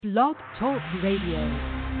Blog Talk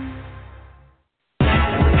Radio.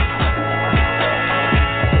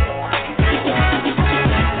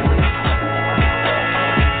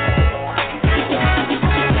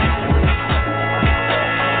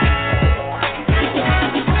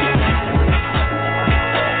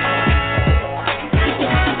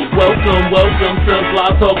 Welcome to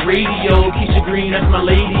Blog Talk Radio. Keisha Green, that's my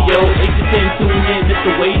lady, yo. 8 to 10, tune in, it's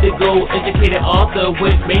the way to go. Educated author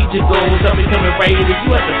with major goals. Up and coming right here, you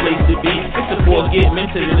at the place to be. It's the boys get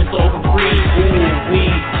mentored and it's all for free. Ooh,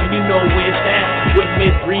 and you know where it's at. With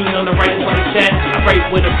Miss Green on the right side of the chat. I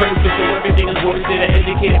write with a purpose, so everything is worth it. An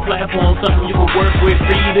educated platform, something you can work with.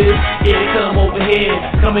 Readers, yeah, come over here.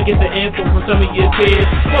 Come and get the info from some of your peers.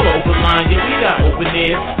 Well, open line, yeah, we got open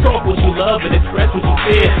ears. Talk what you love and express what you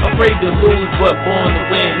fear. Afraid to lose, but born to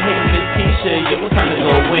win. Hey, Miss Keisha, yeah, what time to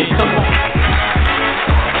go win? Come on.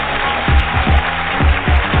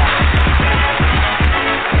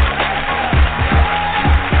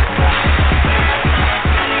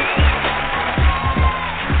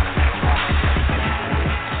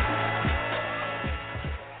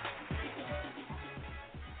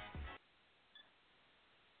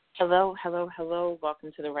 Hello.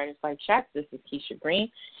 Welcome to the Writer's Life Chat. This is Keisha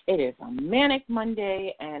Green. It is a manic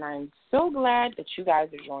Monday, and I'm so glad that you guys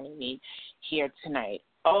are joining me here tonight.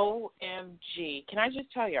 OMG. Can I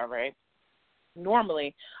just tell y'all, right?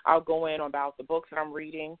 Normally, I'll go in about the books that I'm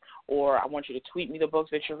reading, or I want you to tweet me the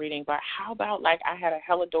books that you're reading, but how about, like, I had a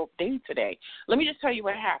hella dope day today? Let me just tell you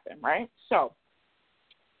what happened, right? So,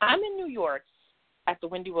 I'm in New York at the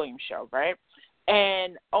Wendy Williams show, right?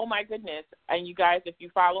 And, oh, my goodness, and you guys, if you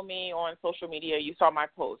follow me on social media, you saw my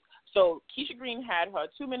post. So Keisha Green had her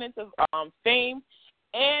 2 minutes of fame,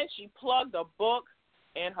 and she plugged a book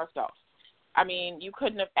and herself. I mean, you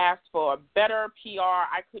couldn't have asked for a better PR.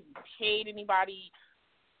 I couldn't paid anybody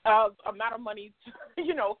amount of money,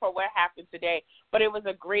 for what happened today. But it was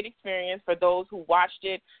a great experience for those who watched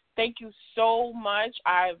it. Thank you so much.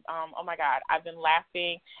 Oh my God, I've been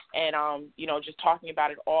laughing and, just talking about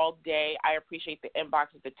it all day. I appreciate the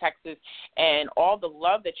inboxes, the texts, and all the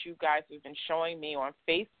love that you guys have been showing me on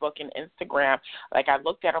Facebook and Instagram. Like, I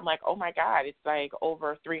looked at it, I'm like, oh my God, it's like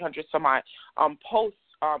over 300 some odd posts,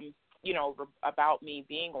 about me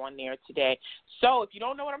being on there today. So if you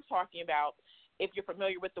don't know what I'm talking about, if you're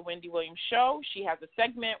familiar with the Wendy Williams show, she has a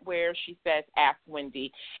segment where she says, Ask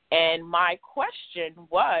Wendy. And my question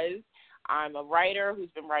was, I'm a writer who's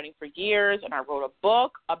been writing for years, and I wrote a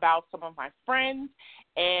book about some of my friends,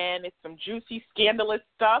 and it's some juicy, scandalous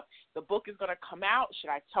stuff. The book is going to come out. Should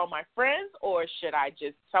I tell my friends, or should I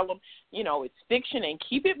just tell them, it's fiction and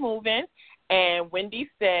keep it moving? And Wendy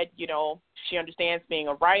said, she understands being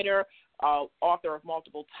a writer, author of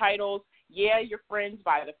multiple titles. Yeah, your friends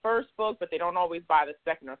buy the first book, but they don't always buy the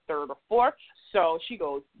second or third or fourth. So she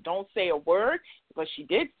goes, don't say a word. But she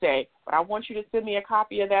did say, but I want you to send me a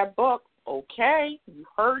copy of that book. Okay, you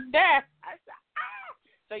heard that. I said, ah.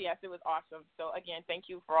 So, yes, it was awesome. So, again, thank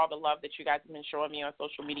you for all the love that you guys have been showing me on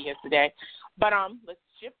social media today. But let's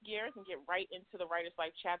shift gears and get right into the Writer's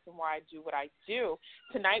Life Chats and why I do what I do.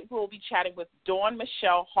 Tonight we'll be chatting with Dawn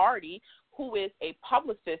Michelle Hardy, who is a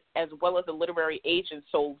publicist as well as a literary agent.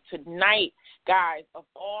 So tonight, guys, of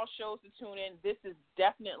all shows to tune in, this is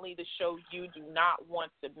definitely the show you do not want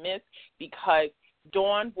to miss, because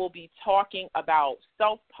Dawn will be talking about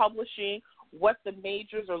self-publishing, what the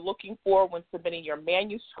majors are looking for when submitting your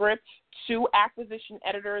manuscript to acquisition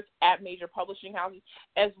editors at major publishing houses,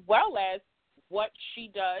 as well as what she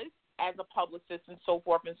does as a publicist and so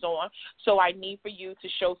forth and so on. So I need for you to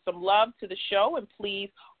show some love to the show, and please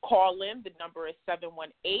call in. The number is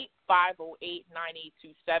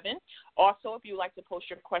 718-508-9827. Also, if you'd like to post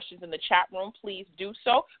your questions in the chat room, please do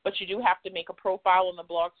so, but you do have to make a profile on the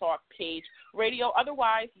Blog Talk page radio.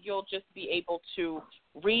 Otherwise, you'll just be able to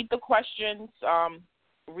read the questions,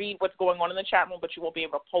 read what's going on in the chat room, but you won't be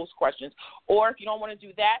able to post questions. Or if you don't want to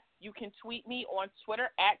do that, you can tweet me on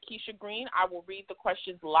Twitter at Keisha Green. I will read the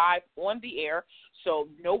questions live on the air, so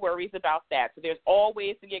no worries about that. So there's all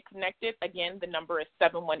ways to get connected. Again, the number is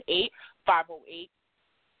 718-508-9827,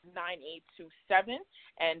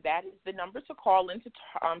 and that is the number to call in to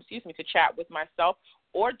chat with myself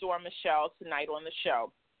or Dawn Michelle tonight on the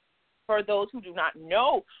show. For those who do not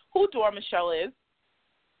know who Dawn Michelle is,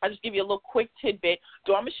 I'll just give you a little quick tidbit.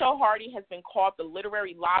 Dawn Michelle Hardy has been called the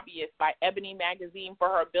literary lobbyist by Ebony magazine for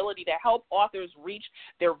her ability to help authors reach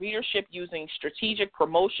their readership using strategic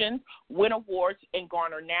promotions, win awards, and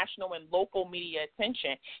garner national and local media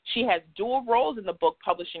attention. She has dual roles in the book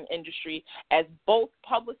publishing industry as both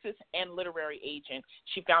publicist and literary agent.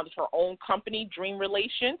 She founded her own company, Dream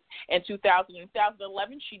Relations. In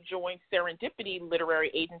 2011, she joined Serendipity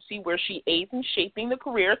Literary Agency, where she aids in shaping the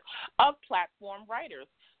careers of platform writers.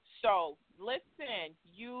 So, listen,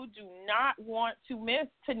 you do not want to miss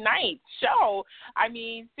tonight's show. I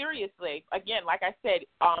mean, seriously, again, like I said,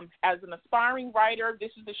 as an aspiring writer,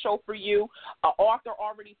 this is the show for you. An author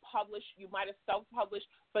already published, you might have self-published,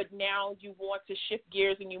 but now you want to shift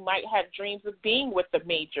gears and you might have dreams of being with the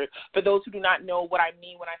major. For those who do not know what I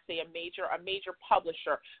mean when I say a major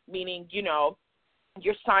publisher, meaning, you know,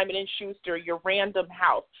 your Simon & Schuster, your Random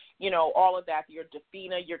House, you know, all of that, your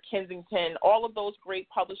Defina, your Kensington, all of those great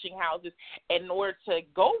publishing houses. In order to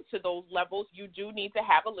go to those levels, you do need to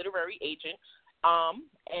have a literary agent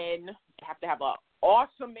and have to have an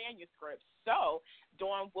awesome manuscript. So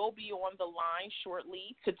Dawn will be on the line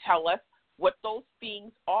shortly to tell us what those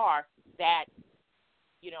things are that,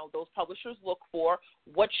 you know, those publishers look for,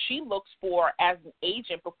 what she looks for as an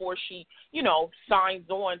agent before she, you know, signs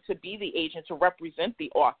on to be the agent to represent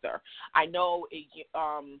the author. I know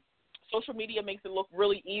social media makes it look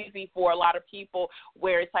really easy for a lot of people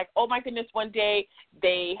where it's like, oh, my goodness, one day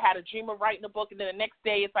they had a dream of writing a book, and then the next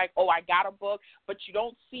day it's like, oh, I got a book, but you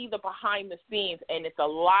don't see the behind the scenes, and it's a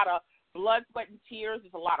lot of blood, sweat, and tears.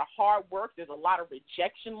 There's a lot of hard work. There's a lot of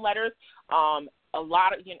rejection letters. A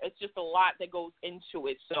lot of, you know, it's just a lot that goes into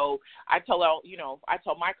it. So I tell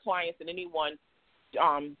my clients and anyone,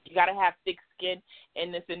 you got to have thick skin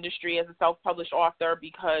in this industry as a self-published author,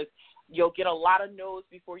 because you'll get a lot of no's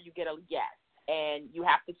before you get a yes. And you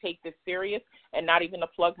have to take this serious. And not even to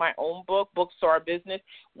plug my own book, Books Are a Business.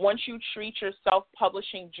 Once you treat your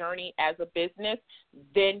self-publishing journey as a business,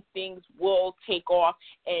 then things will take off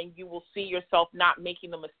and you will see yourself not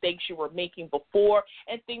making the mistakes you were making before,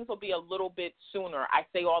 and things will be a little bit sooner. I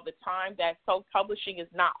say all the time that self-publishing is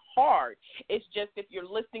not hard. It's just if you're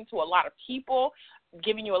listening to a lot of people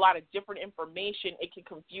giving you a lot of different information, it can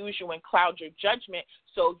confuse you and cloud your judgment.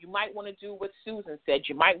 So you might want to do what Susan said.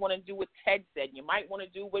 You might want to do what Ted said. You might want to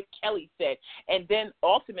do what Kelly said. And then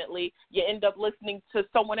ultimately you end up listening to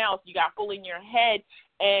someone else. You got full in your head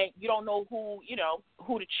and you don't know who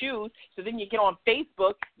to choose. So then you get on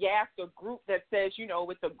Facebook, you ask a group that says, you know,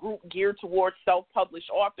 it's a group geared towards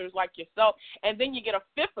self-published authors like yourself, and then you get a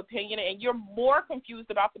fifth opinion and you're more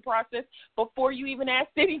confused about the process before you even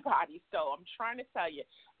ask anybody. So I'm trying to tell you,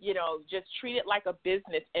 you know, just treat it like a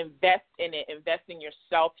business. Invest in it. Invest in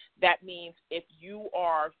yourself. That means if you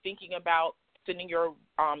are thinking about sending your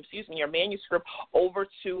manuscript over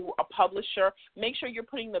to a publisher, make sure you're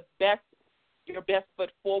putting your best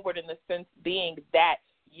foot forward, in the sense being that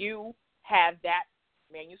you have that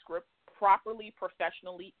manuscript properly,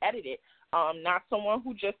 professionally edited. Not someone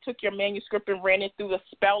who just took your manuscript and ran it through the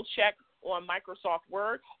spell check on Microsoft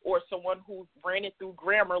Word, or someone who ran it through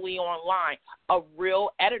Grammarly online. A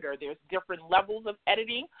real editor. There's different levels of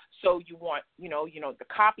editing. So you want, you know, the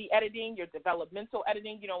copy editing, your developmental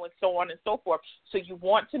editing, you know, and so on and so forth. So you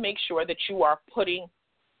want to make sure that you are putting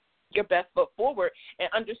your best foot forward and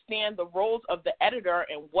understand the roles of the editor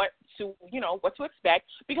and what to expect,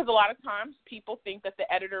 because a lot of times people think that the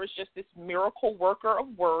editor is just this miracle worker of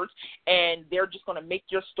words and they're just going to make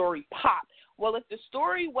your story pop. Well, if the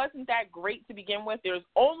story wasn't that great to begin with, there's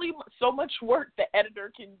only so much work the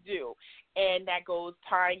editor can do. And that goes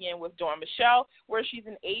tying in with Dawn Michelle, where she's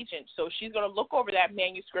an agent. So she's going to look over that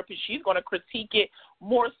manuscript and she's going to critique it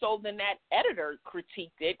more so than that editor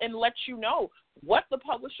critiqued it, and let you know what the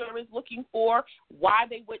publisher is looking for, why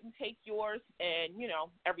they wouldn't take yours, and, you know,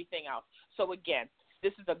 everything else. So, again,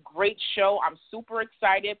 this is a great show. I'm super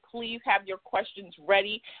excited. Please have your questions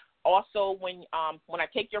ready. Also, when I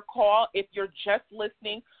take your call, if you're just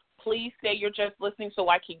listening, please say you're just listening so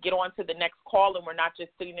I can get on to the next call and we're not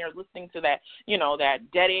just sitting there listening to that, you know,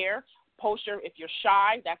 that dead air. Poster, if you're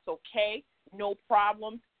shy, that's okay. No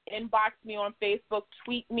problem. Inbox me on Facebook,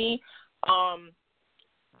 tweet me,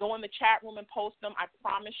 go in the chat room and post them. I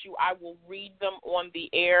promise you I will read them on the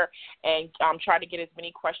air and try to get as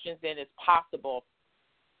many questions in as possible.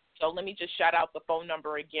 So let me just shout out the phone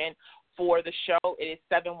number again for the show. It is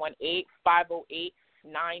 718-508-9827.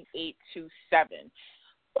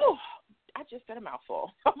 Oh, I just said a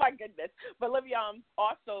mouthful. Oh, my goodness. But let me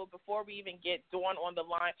also, before we even get Dawn on the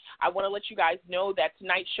line, I want to let you guys know that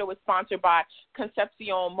tonight's show is sponsored by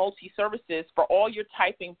Concepcion Multi-Services for all your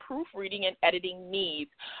typing, proofreading, and editing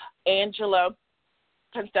needs. Angela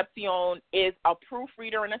Concepcion is a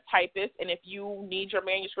proofreader and a typist, and if you need your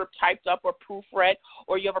manuscript typed up or proofread,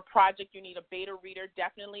 or you have a project you need a beta reader,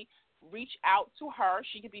 definitely reach out to her.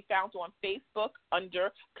 She can be found on Facebook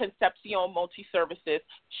under Concepcion Multi-Services.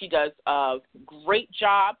 She does a great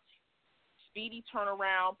job, speedy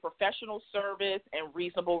turnaround, professional service, and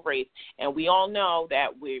reasonable rates. And we all know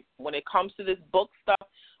that when it comes to this book stuff,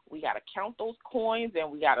 we got to count those coins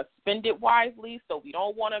and we got to spend it wisely. So we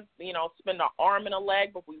don't want to, spend an arm and a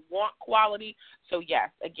leg, but we want quality. So yes,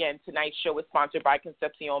 again, tonight's show is sponsored by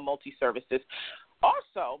Concepcion Multi-Services.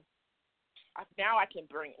 Also, now I can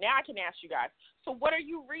ask you guys, so what are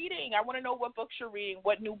you reading? I want to know what books you're reading,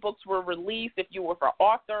 what new books were released. If you were an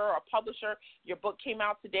author or a publisher, your book came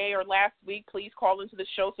out today or last week, please call into the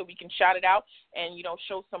show so we can shout it out and,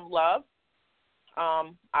 show some love.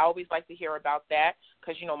 I always like to hear about that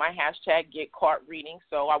because, my hashtag get caught reading.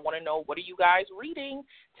 So I want to know, what are you guys reading?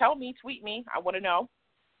 Tell me, tweet me. I want to know.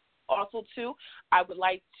 Also, too, I would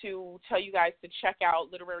like to tell you guys to check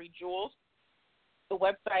out Literary Jewels. The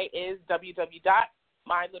website is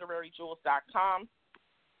www.myliteraryjewels.com.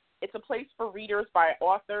 It's a place for readers by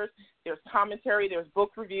authors. There's commentary, there's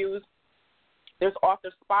book reviews, there's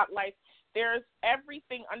author spotlights. There's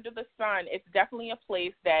everything under the sun. It's definitely a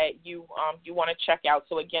place that you want to check out.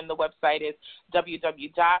 So, again, the website is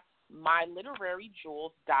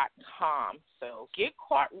www.myliteraryjewels.com. So get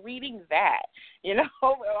caught reading that. We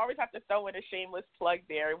always have to throw in a shameless plug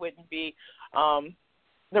there. It wouldn't be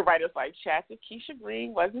the Writers Life Chat if Keisha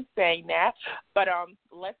Green wasn't saying that. But I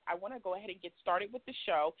want to go ahead and get started with the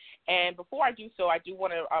show. And before I do so, I do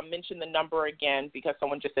want to mention the number again because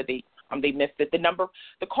someone just said they missed it.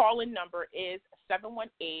 The call-in number is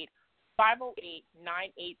 718-508-9827.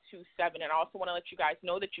 And I also want to let you guys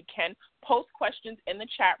know that you can post questions in the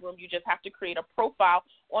chat room. You just have to create a profile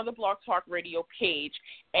on the Blog Talk Radio page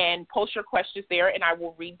and post your questions there, and I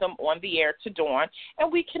will read them on the air to Dawn.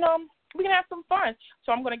 And we can have some fun.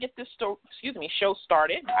 So I'm going to get this show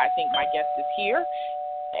started. I think my guest is here.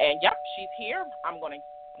 And, yep, she's here. I'm going to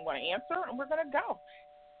answer, and we're going to go.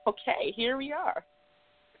 Okay, here we are.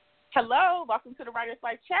 Hello. Welcome to the Writers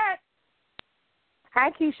Life Chat.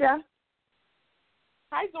 Hi, Keisha.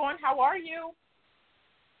 Hi, Dawn. How are you?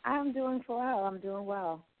 I'm doing well.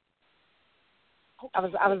 Okay.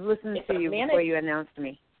 I was listening to you before you announced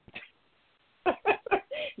me.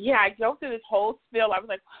 Yeah, I drove through this whole spiel. I was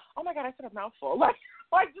like, oh my God, I said a mouthful. It was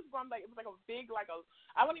like a big,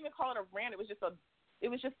 I wouldn't even call it a rant. It was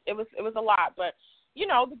a lot. But,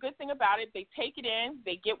 the good thing about it, they take it in,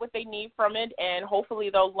 they get what they need from it, and hopefully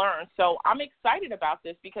they'll learn. So I'm excited about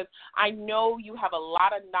this because I know you have a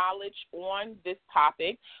lot of knowledge on this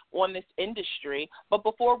topic, on this industry. But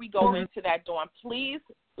before we go into that, Dawn, please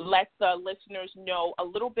let the listeners know a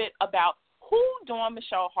little bit about who Dawn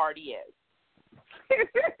Michelle Hardy is.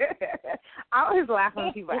 I always laugh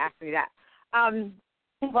when people ask me that.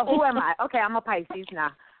 Well, who am I? Okay, I'm a Pisces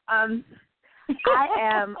now. I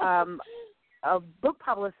am a book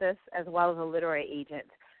publicist as well as a literary agent.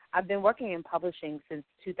 I've been working in publishing since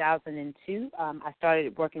 2002. I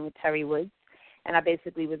started working with Terry Woods, and I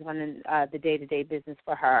basically was running the day-to-day business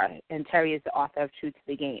for her. And Terry is the author of True to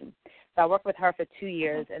the Game. So I worked with her for 2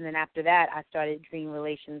 years, and then after that, I started Dream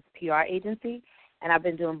Relations PR agency. And I've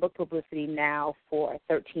been doing book publicity now for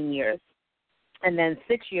 13 years. And then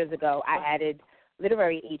 6 years ago, I added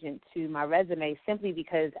literary agent to my resume simply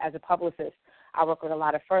because as a publicist, I work with a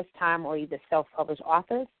lot of first-time or either self-published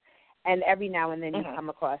authors. And every now and then you come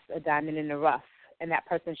across a diamond in the rough, and that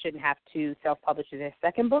person shouldn't have to self-publish their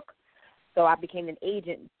second book. So I became an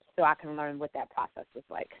agent so I can learn what that process was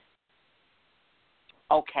like.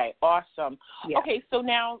 Okay, awesome. Yeah. Okay, so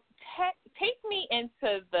now take me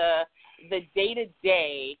into the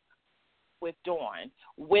day-to-day with Dawn,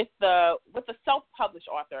 with the self-published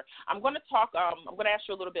author. I'm going to ask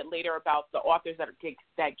you a little bit later about the authors that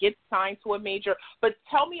get signed to a major, but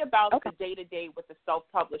tell me about the day-to-day with the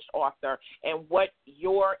self-published author and what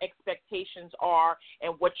your expectations are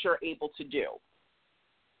and what you're able to do.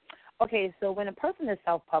 Okay, so when a person is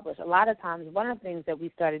self-published, a lot of times one of the things that we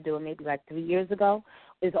started doing maybe 3 years ago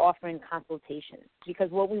is offering consultations, because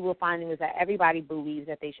what we were finding is that everybody believes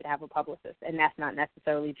that they should have a publicist, and that's not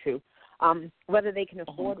necessarily true. Whether they can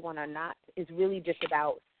afford one or not is really just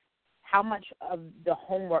about how much of the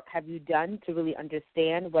homework have you done to really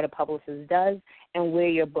understand what a publicist does and where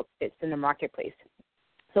your book fits in the marketplace.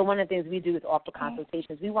 So one of the things we do is offer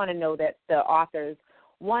consultations. We want to know that the authors,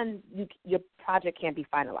 one, your project can't be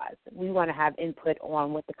finalized. We want to have input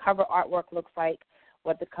on what the cover artwork looks like,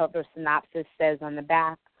 what the cover synopsis says on the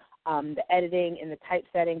back, the editing and the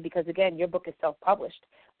typesetting, because, again, your book is self-published.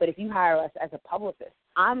 But if you hire us as a publicist,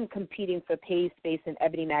 I'm competing for paid space in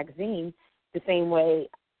Ebony magazine the same way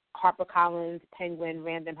HarperCollins, Penguin,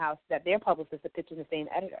 Random House, that their publicists are pitching the same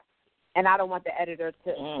editor. And I don't want the editor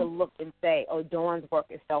to look and say, oh, Dawn's work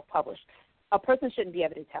is self-published. A person shouldn't be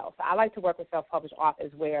able to tell. So I like to work with self-published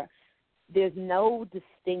authors where there's no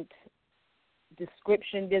distinct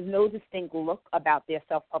description, there's no distinct look about their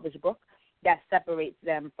self-published book that separates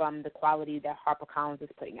them from the quality that HarperCollins is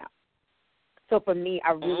putting out. So for me,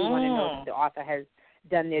 I really want to know that the author has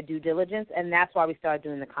done their due diligence, and that's why we started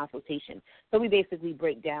doing the consultation. So we basically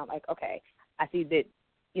break down, like, okay, I see that,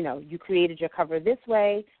 you created your cover this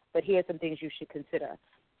way, but here are some things you should consider.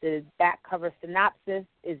 The back cover synopsis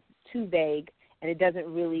is too vague, and it doesn't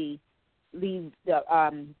really leave the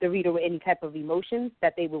reader with any type of emotions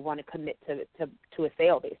that they would want to commit to a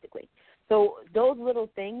sale, basically. So those little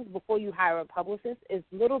things, before you hire a publicist, is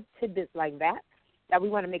little tidbits like that we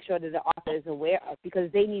want to make sure that the author is aware of, because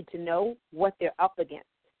they need to know what they're up against.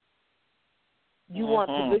 You want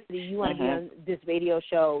publicity, you want to be on this radio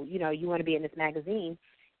show, you want to be in this magazine.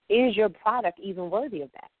 Is your product even worthy of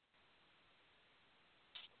that?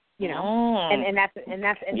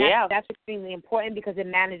 That's extremely important, because it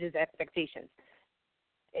manages expectations.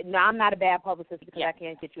 Now, I'm not a bad publicist because I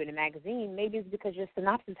can't get you in a magazine. Maybe it's because your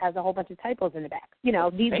synopsis has a whole bunch of typos in the back. These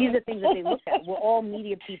are things that they look at. We're all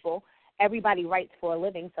media people. Everybody writes for a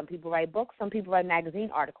living. Some people write books. Some people write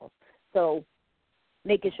magazine articles. So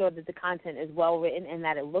making sure that the content is well written and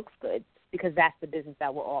that it looks good, because that's the business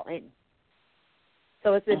that we're all in.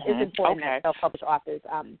 So it's important that self-published authors,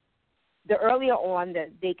 the earlier on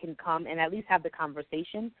that they can come and at least have the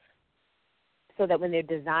conversation, so that when they're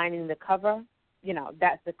designing the cover,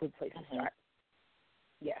 that's a good place to start.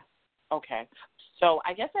 Yeah. Okay. So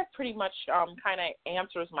I guess that pretty much kind of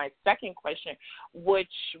answers my second question,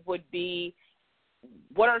 which would be,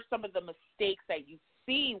 what are some of the mistakes that you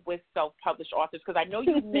see with self-published authors? Because I know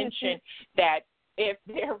you mentioned that if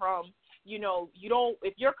they're,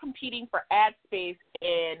 if you're competing for ad space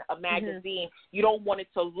in a magazine, you don't want it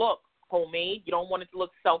to look homemade. You don't want it to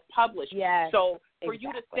look self-published. Yes, so for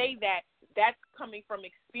you to say that, that's coming from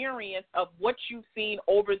experience of what you've seen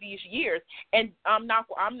over these years. And I'm not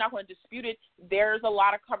going to dispute it. There's a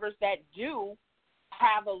lot of covers that do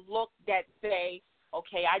have a look that say,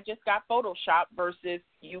 okay, I just got Photoshopped versus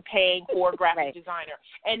you paying for a graphic designer.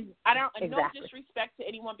 And no disrespect to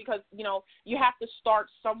anyone, because, you have to start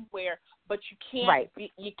somewhere, but you can't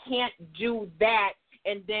you can't do that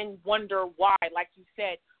and then wonder why, like you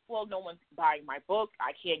said, well, no one's buying my book,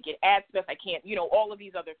 I can't get ad space, I can't, all of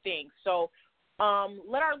these other things. So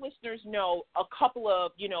let our listeners know a couple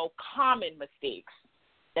of, common mistakes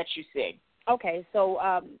that you see. Okay,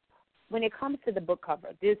 so when it comes to the book cover,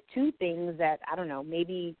 there's two things that, I don't know,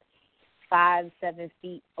 maybe 5-7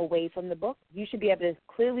 feet away from the book, you should be able to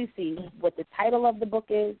clearly see what the title of the book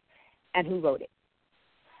is and who wrote it.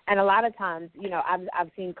 And a lot of times, I've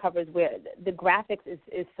seen covers where the graphics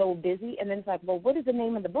is so busy, and then it's like, well, what is the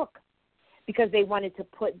name of the book? Because they wanted to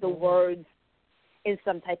put the words in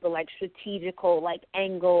some type of, strategical,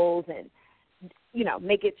 angles and,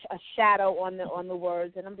 make it a shadow on the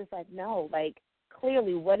words. And I'm just like, no,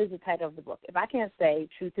 clearly, what is the title of the book? If I can't say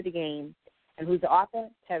True to the Game and who's the author,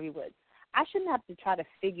 Terry Woods, I shouldn't have to try to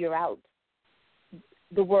figure out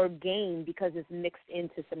the word game because it's mixed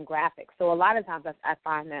into some graphics. So a lot of times I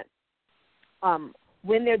find that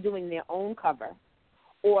when they're doing their own cover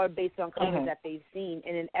or based on covers that they've seen,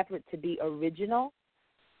 in an effort to be original,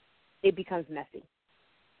 it becomes messy.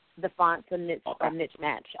 The fonts are niche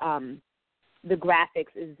match. The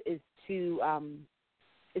graphics is too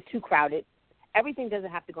crowded. Everything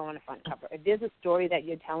doesn't have to go on the front cover. If there's a story that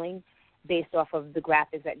you're telling based off of the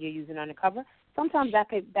graphics that you're using on the cover, sometimes that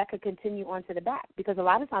could continue onto the back, because a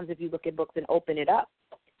lot of times if you look at books and open it up,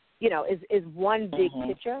 is one big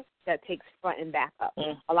picture that takes front and back up.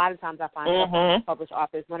 A lot of times I find published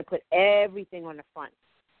authors want to put everything on the front,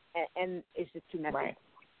 and it's just too messy. Right.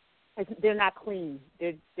 They're not clean.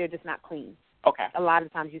 They're just not clean. Okay. A lot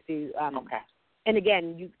of times you see. And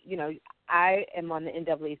again, I am on the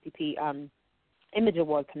NAACP Image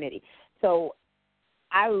Award Committee, so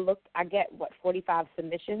I get 45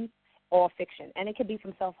 submissions, all fiction, and it could be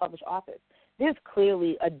from self-published authors. There's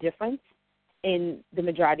clearly a difference in the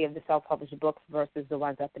majority of the self-published books versus the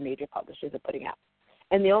ones that the major publishers are putting out.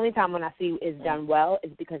 And the only time when I see it's done well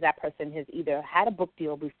is because that person has either had a book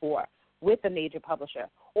deal before with a major publisher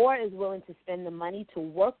or is willing to spend the money to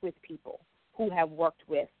work with people who have worked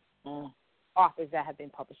with authors that have been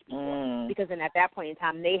published before. Because then at that point in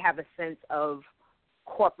time, they have a sense of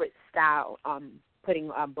corporate style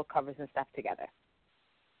putting book covers and stuff together.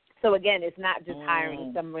 So, again, it's not just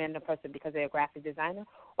hiring some random person because they're a graphic designer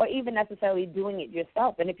or even necessarily doing it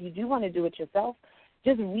yourself. And if you do want to do it yourself,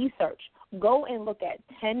 just research. Go and look at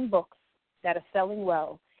 10 books that are selling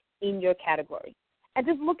well in your category. And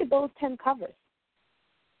just look at those 10 covers.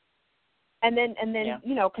 And then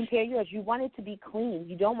compare yours. You want it to be clean.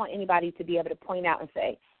 You don't want anybody to be able to point out and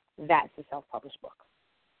say, that's a self-published book.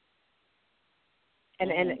 And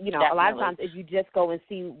Definitely. a lot of times if you just go and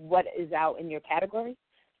see what is out in your category,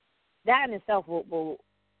 that in itself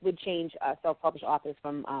would change self-published authors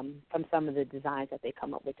from some of the designs that they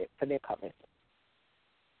come up with for their covers.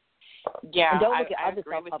 Yeah, and don't look at other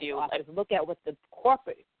agree with self-published you. authors. Look at what the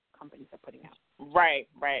corporate companies are putting out. Right.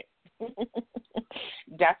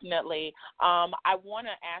 Definitely. I want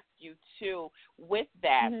to ask you, too, with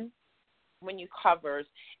that, when you covers,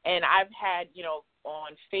 and I've had,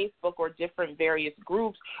 on Facebook or different various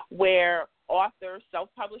groups where authors,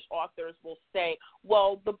 self-published authors will say,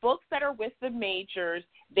 well, the books that are with the majors,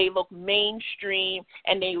 they look mainstream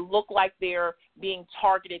and they look like they're being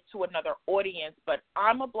targeted to another audience, but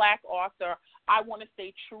I'm a Black author. I want to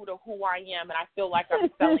stay true to who I am, and I feel like I'm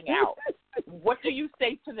selling out. What do you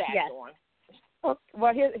say to that, Dawn?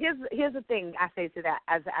 Well, here's the thing I say to that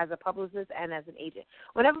as a publicist and as an agent.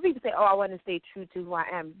 Whenever people say, oh, I want to stay true to who I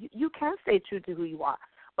am, you can stay true to who you are.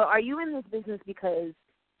 But are you in this business because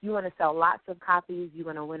you want to sell lots of copies, you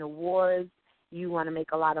want to win awards, you want to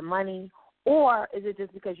make a lot of money, or is it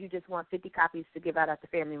just because you just want 50 copies to give out at the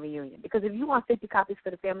family reunion? Because if you want 50 copies for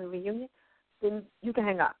the family reunion, then you can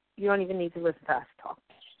hang up. You don't even need to listen to us talk.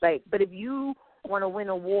 But if you want to win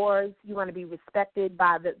awards, you want to be respected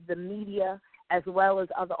by the media, as well as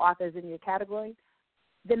other authors in your category,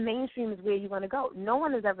 the mainstream is where you want to go. No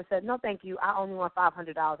one has ever said, no, thank you, I only want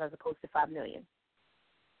 $500 as opposed to $5 million.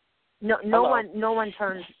 No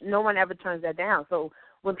one ever turns that down. So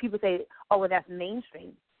when people say, oh, well, that's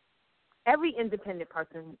mainstream, every independent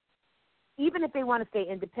person, even if they want to stay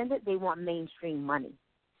independent, they want mainstream money.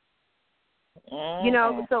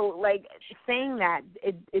 So saying that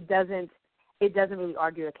it doesn't really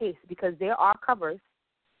argue a case, because there are covers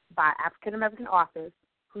by African-American authors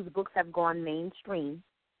whose books have gone mainstream.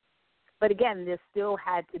 But, again, there still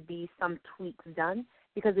had to be some tweaks done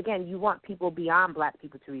because, again, you want people beyond Black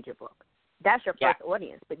people to read your book. That's your first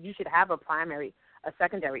audience, but you should have a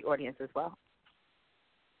secondary audience as well.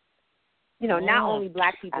 Not only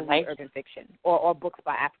Black people read urban fiction or books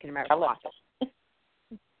by African-American authors.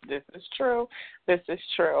 This is true.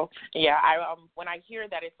 Yeah, when I hear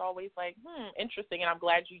that, it's always like, interesting, and I'm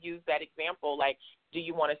glad you used that example. Like, do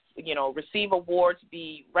you want to, receive awards,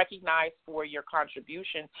 be recognized for your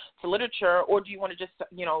contribution to literature, or do you want to just,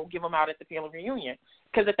 give them out at the family reunion?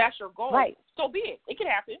 Because if that's your goal, so be it. It can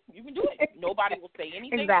happen. You can do it. Nobody will say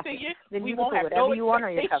anything to you. Then we you won't can have do whatever no you want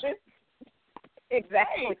on your cover.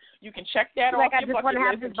 Exactly. Right. You can check that off your bucket list. I just want to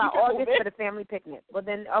have this by August for the family picnic. Well,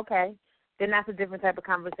 then, okay. Then that's a different type of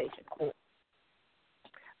conversation. Cool.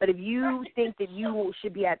 But if you think that you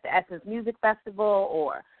should be at the Essence Music Festival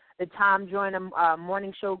or the Tom Joyner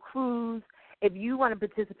Morning Show Cruise, if you want to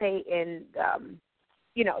participate in,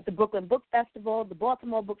 the Brooklyn Book Festival, the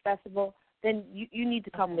Baltimore Book Festival, then you need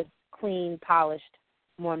to come with clean, polished,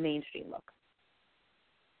 more mainstream look.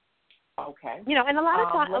 Okay. And a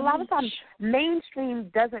lot of times, mainstream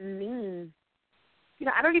doesn't mean.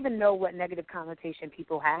 I don't even know what negative connotation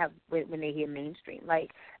people have when they hear mainstream. Like,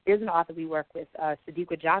 there's an author we work with,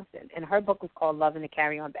 Sadiqa Johnson, and her book was called Love in a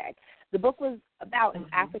Carry-On Bag. The book was about an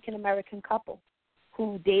African-American couple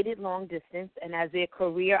who dated long distance, and as their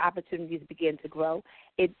career opportunities began to grow,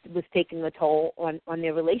 it was taking a toll on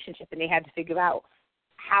their relationship, and they had to figure out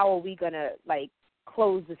how are we going to,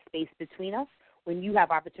 close the space between us when you have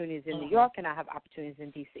opportunities in New York and I have opportunities in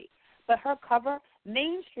D.C. But her cover,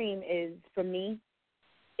 mainstream is, for me,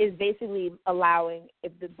 is basically allowing,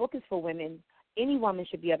 if the book is for women, any woman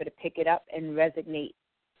should be able to pick it up and resonate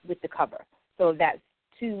with the cover. So if that's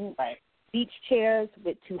two beach chairs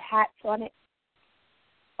with two hats on it,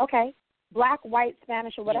 okay, Black, white,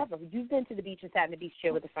 Spanish, or whatever. You've been to the beach and sat in a beach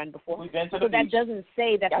chair with a friend before. We've been to the beach. That doesn't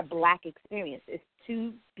say that's a Black experience. It's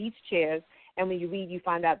two beach chairs, and when you read, you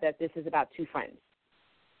find out that this is about two friends.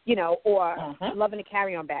 Or Love in a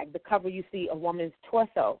Carry-On Bag. The cover, you see a woman's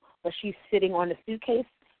torso, but she's sitting on a suitcase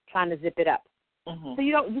trying to zip it up. So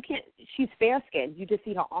you can't, she's fair-skinned. You just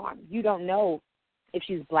see her arm. You don't know if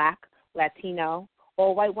she's Black, Latino, or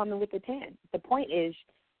a white woman with a tan. The point is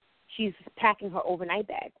she's packing her overnight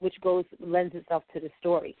bag, which lends itself to the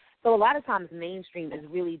story. So a lot of times mainstream is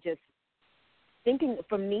really just thinking,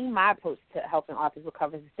 for me, my approach to helping authors with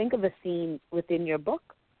covers is think of a scene within your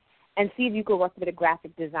book and see if you could work with a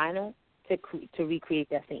graphic designer to recreate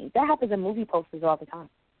that scene. That happens in movie posters all the time.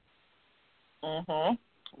 Mhm.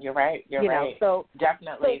 You're right. You're you right. know, so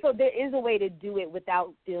Definitely. So there is a way to do it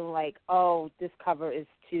without feeling like, oh, this cover is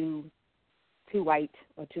too white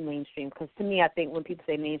or too mainstream. Because to me, I think when people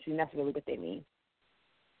say mainstream, that's really what they mean.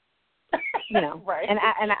 You know, right. And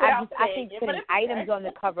I think putting items on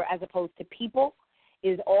the cover as opposed to people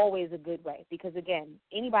is always a good way, because again,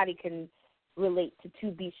 anybody can relate to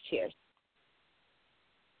two beach chairs.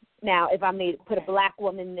 Now, if I put a black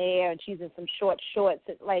woman there and she's in some short shorts,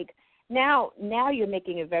 like now you're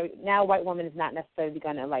making it now a white woman is not necessarily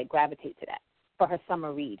going to like gravitate to that for her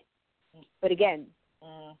summer read. But again,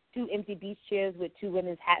 two empty beach chairs with two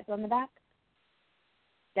women's hats on the back,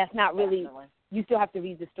 that's not really. Definitely. You still have to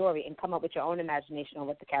read the story and come up with your own imagination on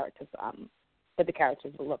what the characters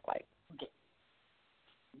will look like.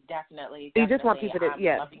 Definitely. You just want people to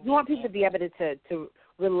you want people to be able to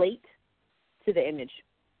relate to the image.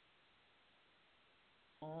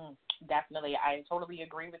 Definitely, I totally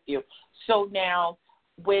agree with you. So now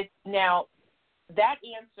that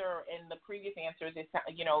answer and the previous answers, it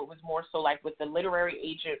was more so like with the literary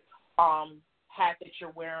agent hat that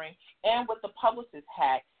you're wearing and with the publicist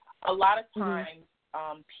hat. A lot of times,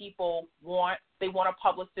 people want a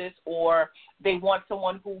publicist, or they want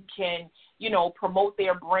someone who can, promote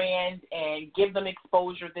their brand and give them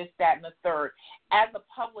exposure, this, that, and the third. As a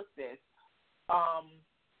publicist,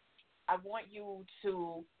 I want you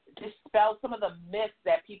to dispel some of the myths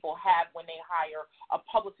that people have when they hire a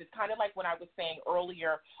publicist, kind of like when I was saying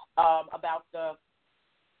earlier about the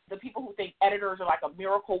people who think editors are like a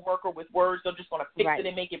miracle worker with words. They're just going to fix it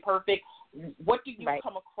and make it perfect. What do you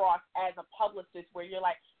come across as a publicist where you're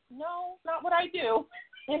like, no, not what I do,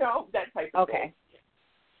 that type of thing?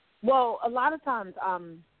 Well, a lot of times,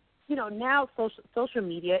 now social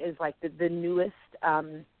media is like the newest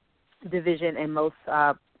division in most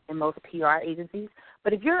PR agencies.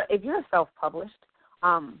 But if you're self-published,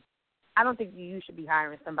 I don't think you should be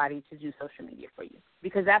hiring somebody to do social media for you,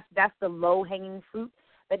 because that's the low-hanging fruit.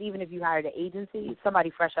 That even if you hired an agency, somebody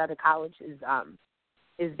fresh out of college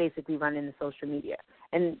is basically running the social media.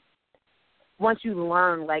 And once you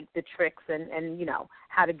learn like the tricks and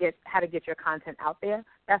how to get your content out there,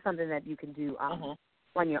 that's something that you can do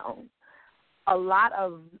on your own. A lot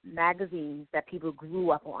of magazines that people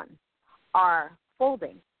grew up on are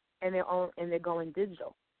folding and they're going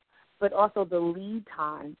digital. But also the lead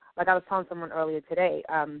time, like I was telling someone earlier today,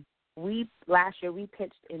 last year we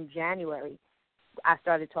pitched in January. I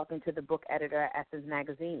started talking to the book editor at Essence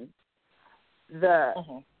magazine. The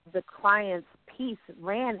client's piece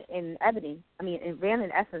ran in Ebony. It ran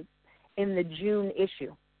in Essence in the June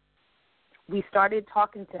issue. We started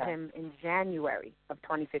talking to him in January of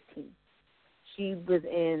 2015. She was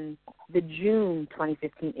in the June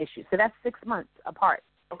 2015 issue. So that's 6 months apart.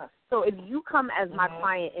 Okay. So if you come as my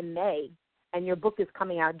client in May and your book is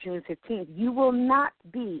coming out June 15th, you will not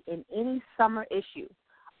be in any summer issue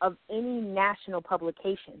of any national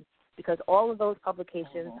publication, because all of those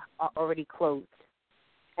publications are already closed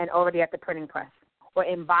and already at the printing press or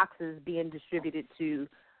in boxes being distributed to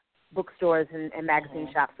bookstores and magazine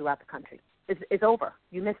shops throughout the country. It's over.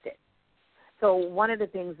 You missed it. So one of the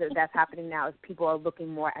things that's happening now is people are looking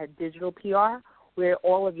more at digital PR, where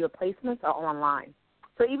all of your placements are online.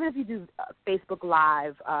 So even if you do Facebook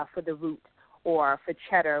Live for The Root or for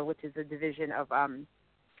Cheddar, which is a division of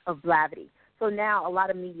Blavity. So now a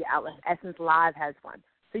lot of media outlets, Essence Live has one.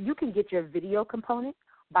 So you can get your video component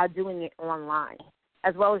by doing it online,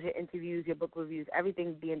 as well as your interviews, your book reviews,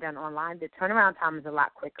 everything being done online. The turnaround time is a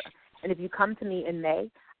lot quicker. And if you come to me in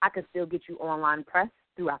May, I can still get you online press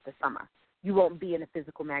throughout the summer. You won't be in a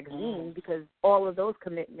physical magazine because all of those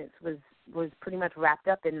commitments was pretty much wrapped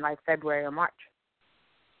up in like February or March.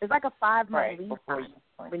 It's like a 5-month lead time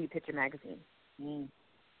when you pitch a magazine.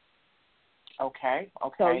 Okay.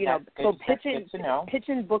 So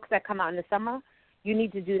pitching books that come out in the summer, you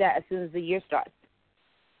need to do that as soon as the year starts.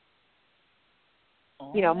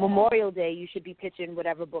 Memorial Day, you should be pitching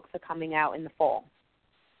whatever books are coming out in the fall.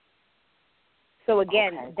 So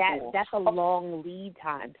again, that's a long lead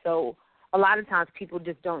time. So a lot of times people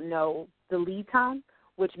just don't know the lead time,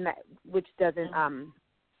 which doesn't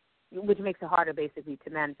which makes it harder basically to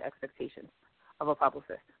manage expectations of a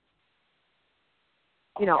publicist.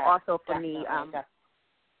 Also for me,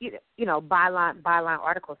 byline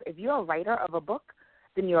articles. If you're a writer of a book,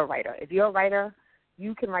 then you're a writer. If you're a writer,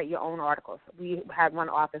 you can write your own articles. We had one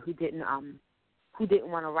author who didn't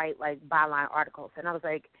want to write like byline articles, and I was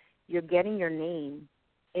like, you're getting your name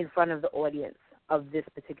in front of the audience of this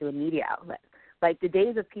particular media outlet. Like the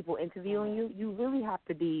days of people interviewing you, you really have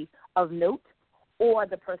to be of note, or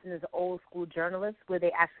the person is an old school journalist where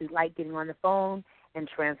they actually like getting on the phone and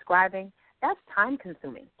transcribing. That's time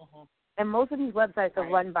consuming. And most of these websites are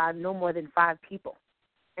run by no more than 5 people,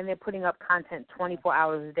 and they're putting up content 24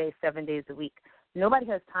 hours a day, 7 days a week. Nobody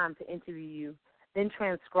has time to interview you, then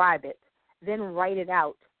transcribe it, then write it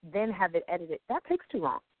out, then have it edited. That takes too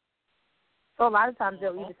long. So a lot of times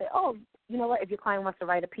they'll either say, oh, you know what, if your client wants to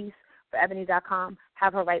write a piece for ebony.com,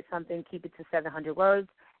 have her write something, keep it to 700 words,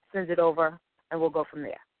 send it over, and we'll go from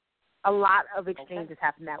there. A lot of exchanges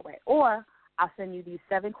happen that way. Or I'll send you these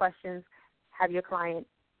 7 questions, have your client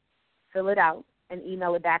fill it out, and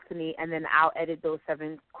email it back to me, and then I'll edit those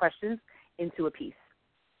 7 questions into a piece.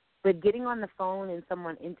 But getting on the phone and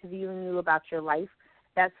someone interviewing you about your life,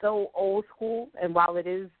 that's so old school, and while it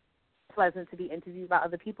is pleasant to be interviewed by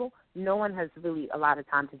other people, no one has really a lot of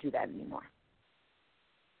time to do that anymore.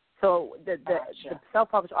 So the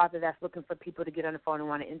self-published author that's looking for people to get on the phone and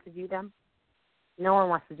want to interview them, no one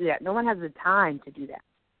wants to do that. No one has the time to do that.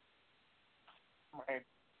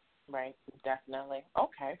 Right, definitely.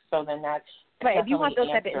 Okay, so then that's right. If you want those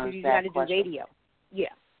type of interviews, you got to do radio.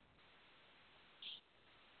 Yeah.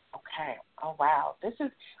 Okay. Oh wow, this is.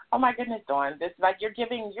 Oh my goodness, Dawn. This you're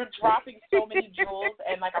dropping so many jewels,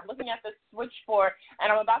 and I'm looking at the switchboard, and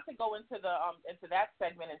I'm about to go into that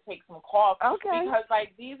segment and take some calls. Okay. Because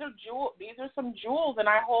these are some jewels, and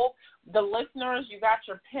I hope the listeners, you got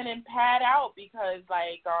your pen and pad out because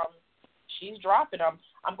she's dropping them.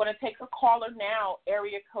 I'm going to take a caller now,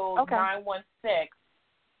 area code 916.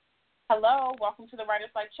 Hello, welcome to the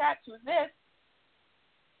Writer's Life Chat. Who's this?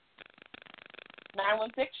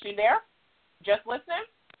 916, you there? Just listening?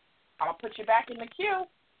 I'll put you back in the queue.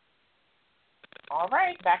 All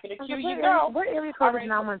right, back in the queue you go. What area code is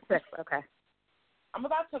 916? Okay. I'm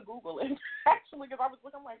about to Google it, actually, because I was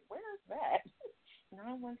looking where is that?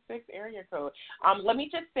 916 area code. Let me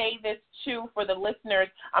just say this, too, for the listeners.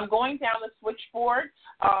 I'm going down the switchboard,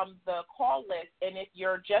 the call list, and if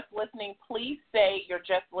you're just listening, please say you're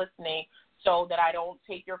just listening so that I don't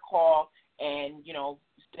take your call and,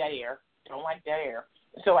 dead air. Don't like dead air.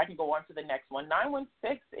 So I can go on to the next one.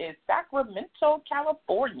 916 is Sacramento,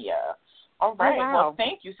 California. All right. Oh, wow. Well,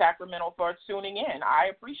 thank you, Sacramento, for tuning in. I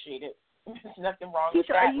appreciate it. There's nothing wrong with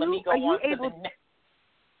that. Let me go on to the next.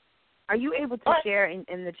 Are you able to share in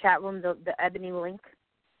the chat room the Ebony link?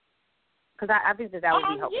 Because I think that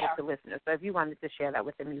would be helpful to listeners. So if you wanted to share that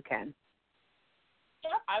with them, you can.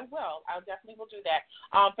 Yeah, I will. I definitely will do that.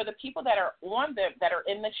 For the people that are that are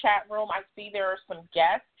in the chat room, I see there are some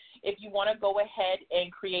guests. If you want to go ahead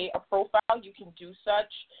and create a profile, you can do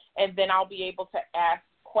such, and then I'll be able to ask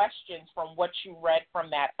questions from what you read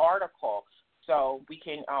from that article. So we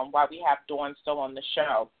can, while we have Dawn still on the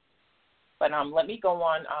show. But let me go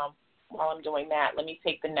on while I'm doing that. Let me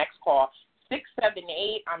take the next call.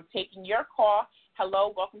 678, I'm taking your call.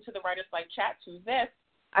 Hello, welcome to the Writer's Life Chat. Who's this?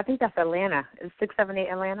 I think that's Atlanta. Is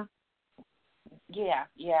 678 Atlanta? Yeah,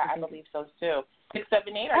 I believe so too.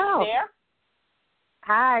 678, are you there?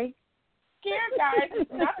 Hi. Scared, guys.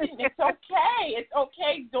 It's nothing. It's okay. It's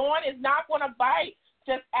okay. Dawn is not going to bite.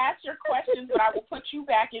 Just ask your questions, but I will put you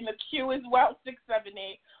back in the queue as well,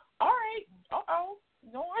 678. All right. Uh-oh.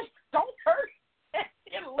 Dawn, don't hurt.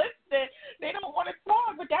 And listen, they don't want to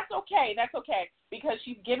talk, but that's okay. That's okay because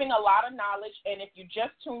she's giving a lot of knowledge, and if you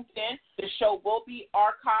just tuned in, the show will be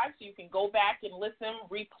archived, so you can go back and listen,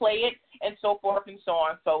 replay it, and so forth and so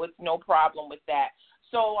on, so it's no problem with that.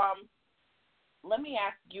 So let me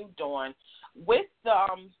ask you, Dawn, with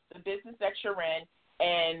the business that you're in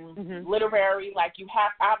and literary, you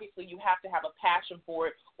have to have a passion for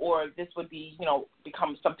it, or this would be,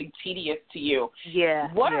 become something tedious to you.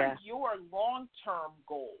 Yeah. What are your long-term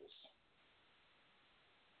goals?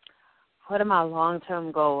 What are my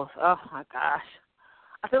long-term goals? Oh, my gosh.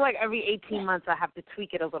 I feel like every 18 months I have to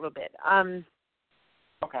tweak it a little bit.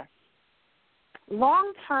 Okay.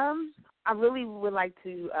 Long-term, I really would like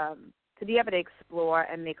to be able to explore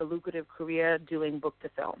and make a lucrative career doing book to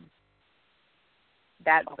film.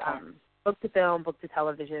 That's book to film, book to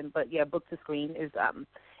television, but book to screen is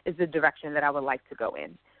the direction that I would like to go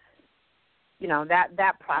in.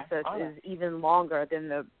 That process is even longer than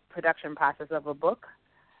the production process of a book.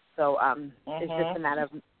 So it's just a matter of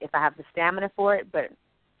if I have the stamina for it, but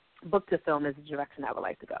book to film is the direction I would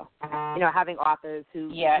like to go. Having authors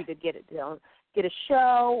who either get a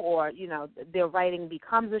show, or their writing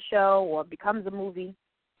becomes a show or becomes a movie.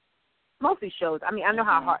 Mostly shows. I mean, I know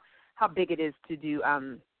how big it is to do.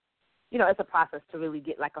 It's a process to really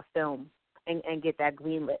get a film and get that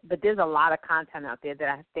greenlit. But there's a lot of content out there that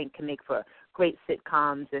I think can make for great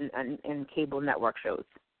sitcoms and cable network shows.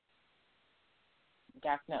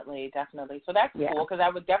 Definitely. So that's cool, because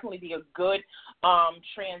that would definitely be a good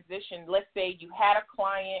transition. Let's say you had a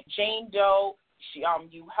client, Jane Doe,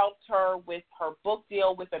 you helped her with her book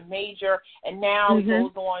deal with a major, and now it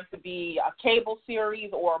goes on to be a cable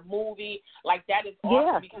series or a movie. Like, that is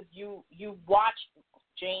awesome because you watched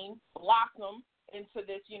Jane blossom into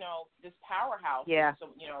this, this powerhouse. Yeah. So,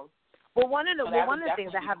 well, one of the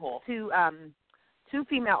things, I have cool. two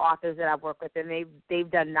female authors that I work with, and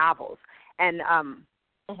they've done novels. And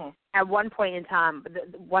at one point in time,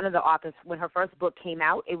 one of the authors, when her first book came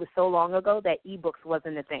out, it was so long ago that ebooks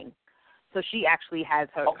wasn't a thing. So she actually has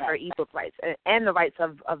her ebook rights and the rights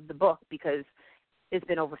of the book, because it's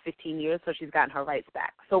been over 15 years, so she's gotten her rights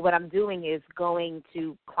back. So what I'm doing is going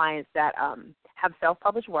to clients that have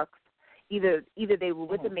self-published works. Either they were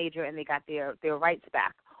with a major and they got their rights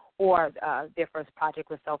back, or their first project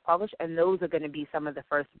was self-published, and those are going to be some of the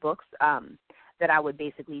first books that I would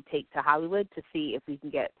basically take to Hollywood to see if we can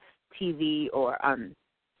get TV or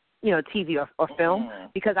TV or film,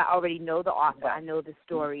 because I already know the author, I know the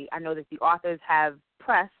story, I know that the authors have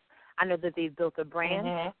press, I know that they've built a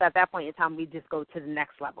brand. So at that point in time, we just go to the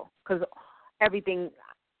next level, because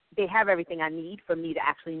they have everything I need for me to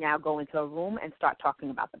actually now go into a room and start talking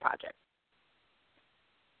about the project.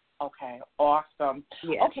 Okay, awesome.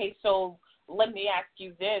 Yeah. Okay, so let me ask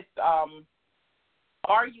you this.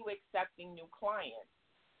 Are you accepting new clients?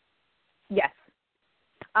 Yes.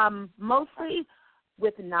 Mostly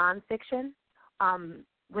with nonfiction.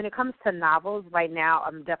 When it comes to novels, right now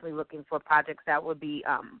I'm definitely looking for projects that would be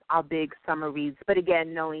our big summer reads. But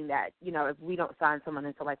again, knowing that, if we don't sign someone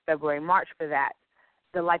until like February, March for that,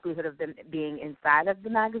 the likelihood of them being inside of the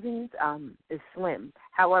magazines is slim.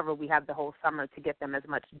 However, we have the whole summer to get them as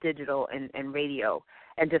much digital and radio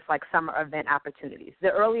and just like summer event opportunities. The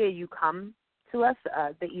earlier you come to us,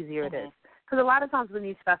 the easier it is. Because a lot of times when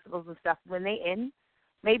these festivals and stuff, when they end,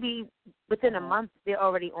 maybe within a month they're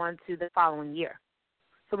already on to the following year.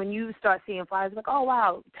 So when you start seeing flyers like, oh,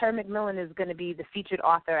 wow, Terry McMillan is going to be the featured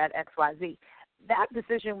author at XYZ, that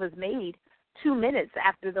decision was made 2 minutes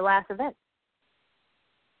after the last event.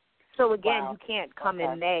 So, again, you can't come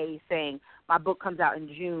in May saying, my book comes out in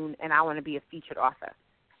June and I want to be a featured author.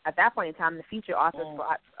 At that point in time, the featured author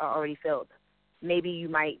spots are already filled. Maybe you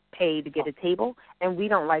might pay to get a table, and we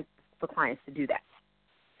don't like for clients to do that.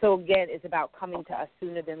 So, again, it's about coming to us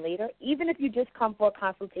sooner than later, even if you just come for a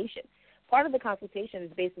consultation. Part of the consultation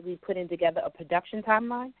is basically putting together a production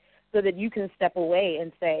timeline so that you can step away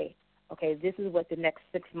and say, okay, this is what the next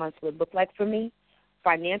 6 months would look like for me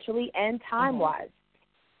financially and time-wise.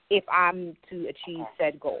 If I'm to achieve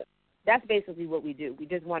said goal. That's basically what we do. We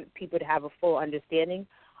just want people to have a full understanding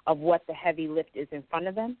of what the heavy lift is in front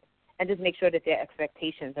of them and just make sure that their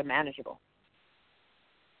expectations are manageable.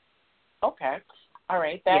 Okay. All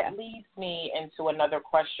right. That leads me into another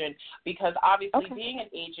question, because obviously being an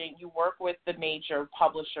agent, you work with the major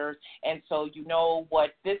publishers, and so you know what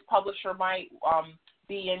this publisher might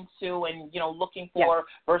be into and, looking for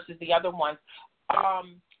versus the other ones.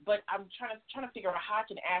 But I'm trying to figure out how I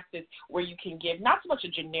can ask this where you can give not so much a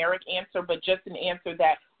generic answer, but just an answer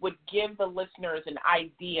that would give the listeners an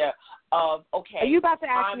idea of, okay. Are you about to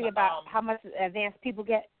ask me about how much advance people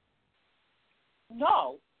get?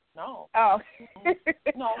 No. Oh.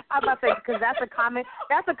 No. I'm about to say, because that's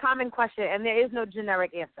a common question, and there is no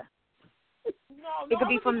generic answer. No, it could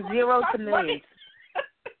be from zero to millions.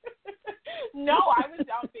 No, I was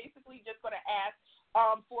basically just going to ask,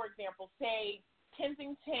 for example, say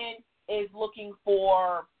Kensington is looking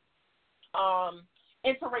for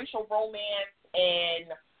interracial romance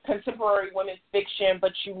and contemporary women's fiction,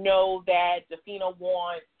 but you know that Dafina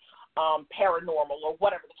wants paranormal or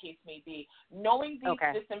whatever the case may be. Knowing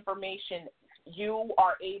this information, you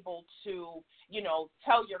are able to,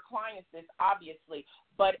 tell your clients this, obviously.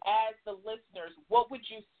 But as the listeners, what would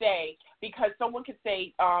you say? Because someone could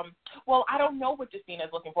say, well, I don't know what Dafina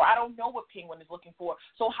is looking for. I don't know what Penguin is looking for.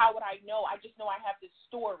 So how would I know? I just know I have this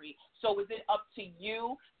story. So is it up to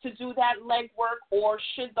you to do that legwork, or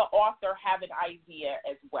should the author have an idea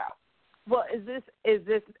as well? Well, is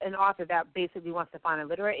this an author that basically wants to find a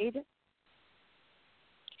literary agent?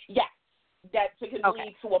 Yes, that can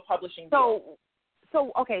lead to a publishing deal.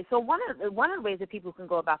 So one of the ways that people can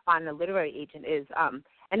go about finding a literary agent is,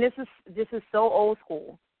 and this is so old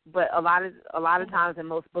school, but a lot of times in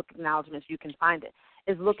most book acknowledgments you can find it,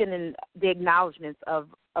 is looking in the acknowledgments of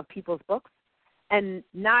people's books, and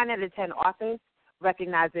 9 out of 10 authors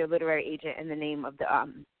recognize their literary agent in the name of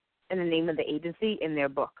the agency in their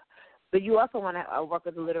book. But you also want to work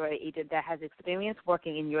with a literary agent that has experience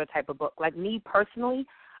working in your type of book. Like me personally,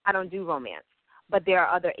 I don't do romance, but there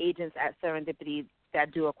are other agents at Serendipity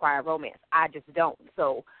that do acquire romance. I just don't.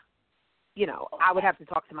 So, I would have to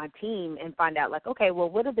talk to my team and find out, like, okay, well,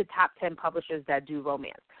 what are the top 10 publishers that do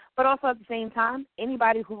romance? But also at the same time,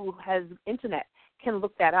 anybody who has internet can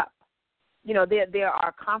look that up. You know, there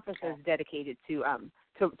are conferences dedicated to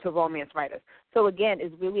romance writers. So again,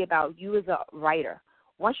 it's really about you as a writer.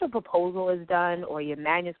 Once your proposal is done or your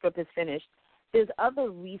manuscript is finished, there's other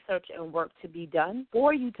research and work to be done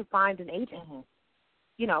for you to find an agent. Mm-hmm.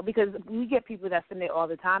 You know, because we get people that submit all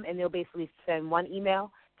the time, and they'll basically send one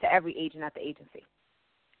email to every agent at the agency.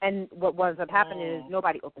 And what winds up happening is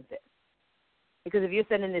nobody opens it. Because if you're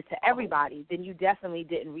sending it to everybody, then you definitely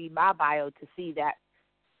didn't read my bio to see that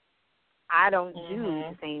I don't do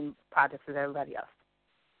the same projects as everybody else.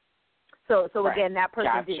 So again, that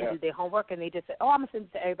person didn't do their homework, and they just said, "Oh, I'm gonna send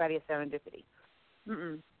it to everybody at Serendipity."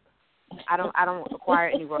 I don't acquire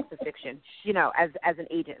any works of fiction, you know, as an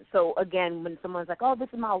agent. So again, when someone's like, "Oh, this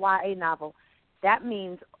is my YA novel," that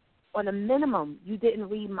means on a minimum you didn't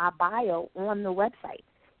read my bio on the website.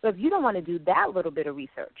 So if you don't want to do that little bit of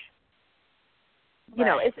research, you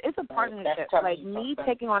know, it's a partnership. Like me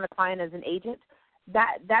taking on a client as an agent,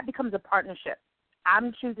 that becomes a partnership.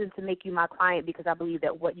 I'm choosing to make you my client because I believe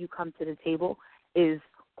that what you come to the table is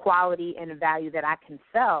quality and a value that I can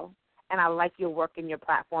sell, and I like your work and your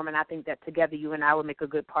platform, and I think that together you and I will make a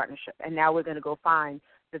good partnership. And now we're going to go find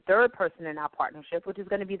the third person in our partnership, which is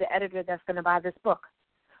going to be the editor that's going to buy this book.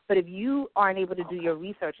 But if you aren't able to do your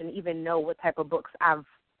research and even know what type of books I've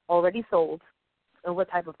already sold and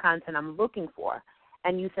what type of content I'm looking for,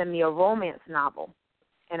 and you send me a romance novel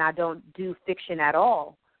and I don't do fiction at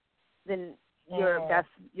all, then you're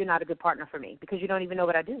not a good partner for me because you don't even know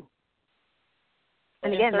what I do.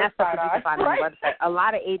 And again, that's stuff that you can find on the website. A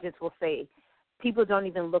lot of agents will say people don't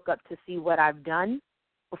even look up to see what I've done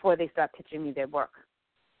before they start pitching me their work.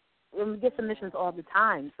 We get submissions all the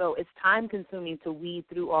time, so it's time-consuming to weed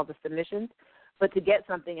through all the submissions, but to get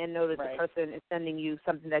something and know that the person is sending you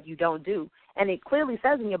something that you don't do, and it clearly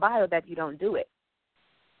says in your bio that you don't do it.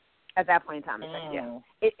 At that point in time, it's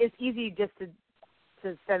like, it's easy just to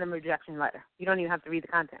send them a rejection letter. You don't even have to read the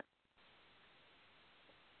content.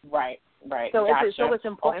 Right. So it's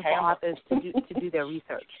important for authors to do their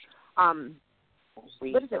research.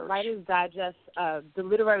 What is it? Writer's Digest,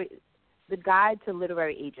 the Guide to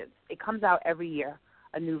Literary Agents. It comes out every year,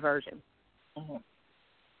 a new version.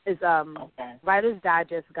 It's Writer's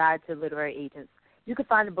Digest Guide to Literary Agents. You can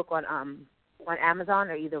find the book on Amazon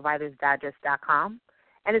or either writersdigest.com,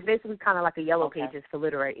 and it's basically kind of like a yellow pages for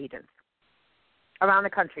literary agents around the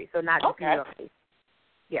country, so not just New York City.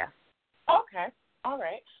 Yeah. Okay. All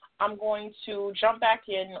right. I'm going to jump back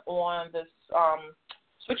in on this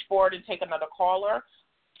switchboard and take another caller.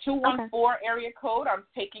 214 area code. I'm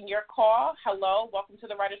taking your call. Hello. Welcome to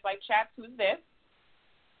the Writers Life Chat. Who's this?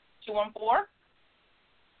 214?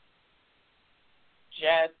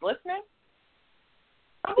 Just listening?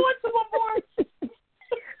 I'm going 214.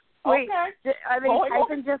 Wait, are they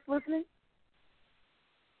typing just listening?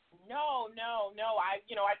 No.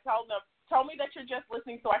 I tell me that you're just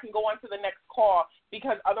listening so I can go on to the next call,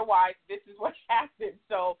 because otherwise this is what happens.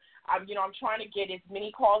 So I'm trying to get as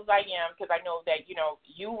many calls as I am, because I know that,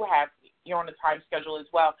 you're on a time schedule as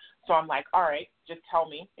well. So I'm like, all right, just tell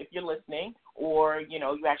me if you're listening or, you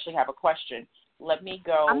actually have a question. Let me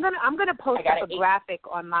go. I'm gonna post up a graphic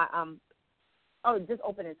on my just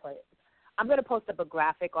open it for it. I'm gonna post up a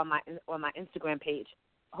graphic on my Instagram page.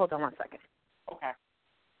 Hold on one second. Okay.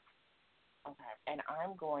 And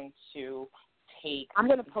I'm going to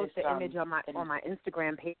post the image on my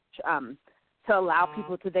Instagram page to allow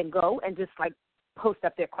people to then go and just like post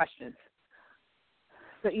up their questions.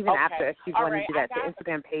 So even after, if you want to do that, the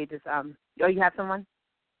Instagram page is you have someone?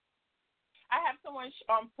 I have someone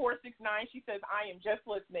 469. She says, I am just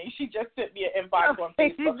listening. She just sent me an inbox on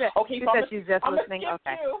Facebook. She said she's just listening.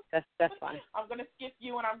 Okay, that's fine. I'm going to skip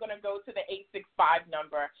you, and I'm going to go to the 865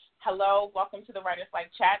 number. Hello, welcome to the Writers Life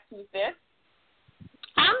Chat. Who's this?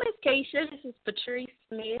 Hi, Miss Keisha. This is Patrice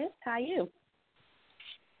Smith. How are you?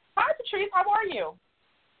 Hi, Patrice. How are you?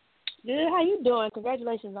 Good. How you doing?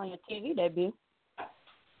 Congratulations on your TV debut.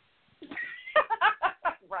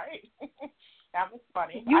 Right. That was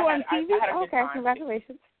funny. You on TV? I had a good time.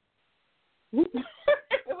 Congratulations. it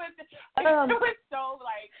was so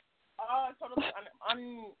totally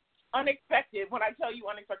unexpected. When I tell you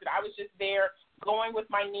unexpected, I was just there going with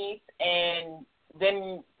my niece, and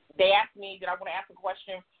then they asked me, did I want to ask a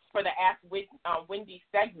question for the Ask Wendy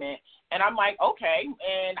segment? And I'm like, okay.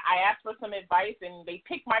 And I asked for some advice, and they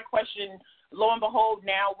picked my question. Lo and behold,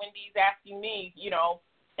 now Wendy's asking me,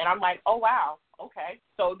 and I'm like, oh, wow. Okay,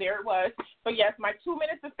 so there it was. But, yes, my 2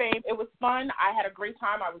 minutes of fame, it was fun. I had a great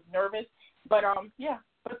time. I was nervous. But,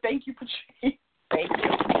 but thank you, Patrice. Thank you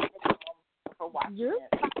for watching it.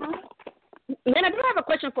 Then I do have a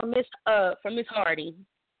question for Miss Hardy.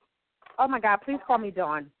 Oh, my God, please call me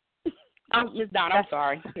Dawn. Miss Dawn, I'm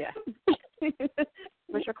sorry. Yeah.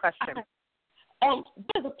 What's your question?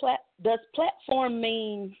 Does platform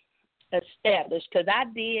mean established? Because I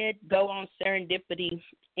did go on Serendipity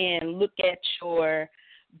and look at your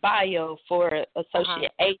bio for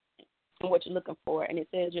associate agent and what you're looking for, and it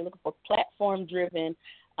says you're looking for platform-driven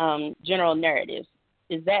general narratives.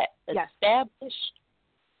 Is that established?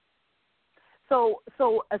 So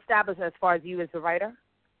established as far as you as the writer?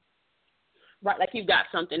 Right, like you've got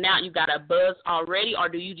something now, you've got a buzz already, or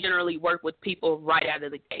do you generally work with people right out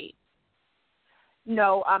of the gate?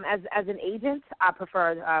 No, as an agent, I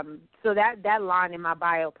prefer so that line in my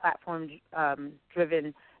bio, platform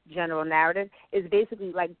driven general narrative, is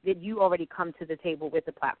basically like, did you already come to the table with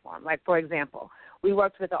the platform? Like, for example, we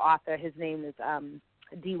worked with an author. His name is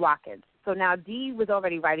D. Watkins. So now D was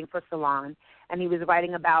already writing for Salon, and he was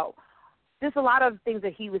writing about just a lot of things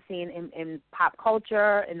that he was seeing in pop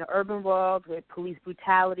culture, in the urban world, with police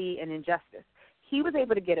brutality and injustice. He was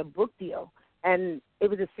able to get a book deal, and it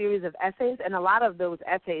was a series of essays, and a lot of those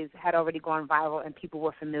essays had already gone viral, and people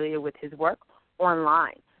were familiar with his work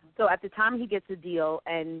online. So at the time he gets a deal,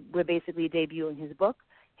 and we're basically debuting his book,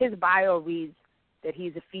 his bio reads that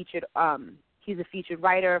he's a featured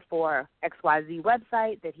writer for XYZ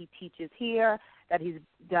website, that he teaches here, that he's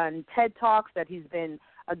done TED Talks, that he's been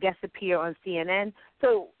a guest appear on CNN.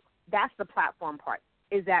 So that's the platform part,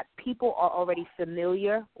 is that people are already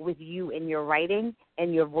familiar with you and your writing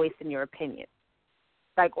and your voice and your opinion,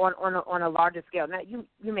 like on a larger scale. Now, you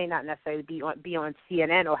may not necessarily be on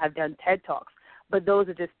CNN or have done TED Talks, but those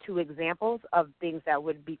are just two examples of things that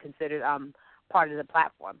would be considered part of the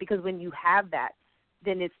platform. Because when you have that,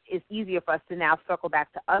 then it's easier for us to now circle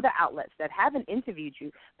back to other outlets that haven't interviewed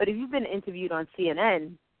you. But if you've been interviewed on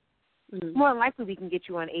CNN, more than likely we can get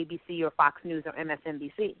you on ABC or Fox News or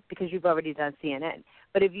MSNBC because you've already done CNN.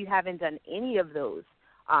 But if you haven't done any of those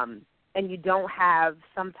and you don't have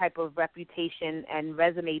some type of reputation and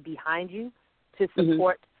resume behind you to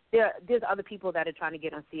support, there's other people that are trying to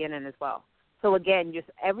get on CNN as well. So, again, just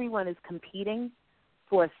everyone is competing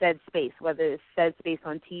for said space, whether it's said space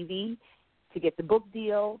on TV, to get the book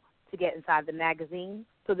deal, to get inside the magazine.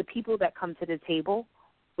 So the people that come to the table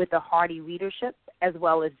with a hearty readership, as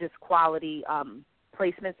well as just quality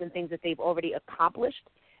placements and things that they've already accomplished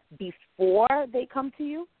before they come to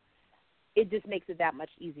you, it just makes it that much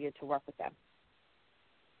easier to work with them.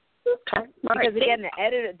 Okay. Because, again,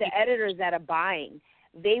 the editors that are buying,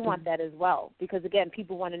 they want that as well. Because, again,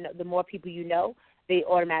 people want to know, the more people you know, they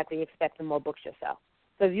automatically expect the more books you'll sell.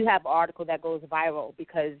 So if you have an article that goes viral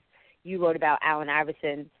because you wrote about Allen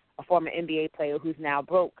Iverson, a former NBA player who's now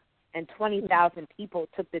broke, and 20,000 people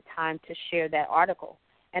took the time to share that article,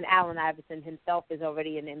 and Allen Iverson himself is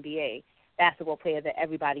already an NBA basketball player that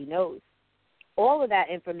everybody knows. All of that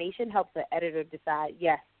information helps the editor decide,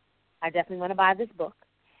 yes, I definitely want to buy this book.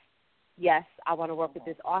 Yes, I want to work with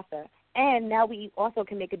this author. And now we also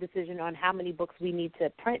can make a decision on how many books we need to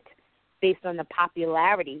print based on the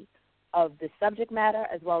popularity of the subject matter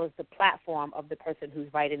as well as the platform of the person who's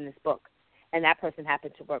writing this book. And that person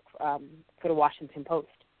happened to work for the Washington Post,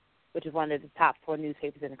 which is one of the top 4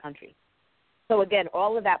 newspapers in the country. So, again,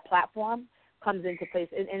 all of that platform comes into place,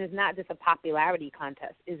 and it's not just a popularity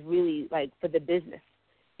contest. It's really like for the business.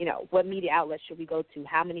 You know, what media outlets should we go to?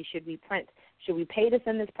 How many should we print? Should we pay to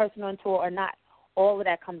send this person on tour or not? All of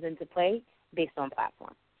that comes into play based on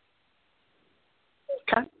platform.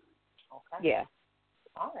 Okay. Yeah.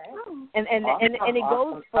 All right. And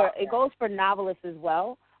it goes for novelists as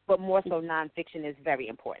well, but more so nonfiction is very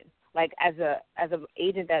important. Like as an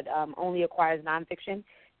agent that only acquires nonfiction,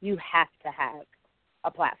 you have to have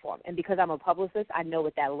a platform. And because I'm a publicist, I know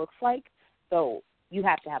what that looks like. So you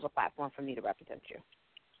have to have a platform for me to represent you.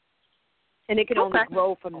 And it can only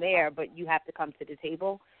grow from there, but you have to come to the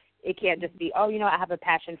table. It can't just be, I have a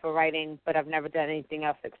passion for writing, but I've never done anything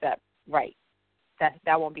else except write.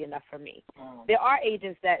 That won't be enough for me. There are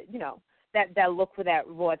agents that, that look for that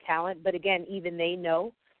raw talent, but again, even they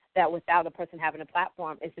know that without a person having a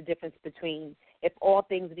platform, it's the difference between, if all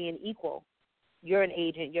things being equal, you're an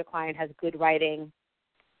agent, your client has good writing,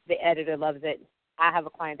 the editor loves it. I have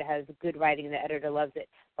a client that has good writing and the editor loves it,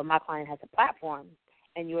 but my client has a platform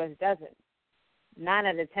and yours doesn't. 9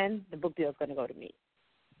 out of 10, the book deal is going to go to me.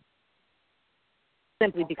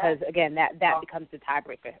 Simply because, again, that becomes the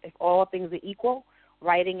tiebreaker. If all things are equal,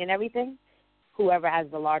 writing and everything, whoever has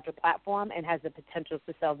the larger platform and has the potential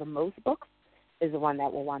to sell the most books is the one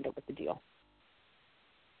that will wind up with the deal.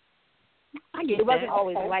 It wasn't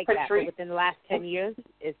always like that, but within the last 10 years,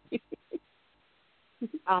 it's...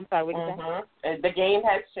 I'm sorry, what did you say? The game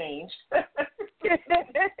has changed. Yes,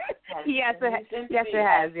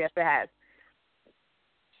 it has.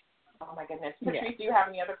 Oh my goodness, Patrice, do you have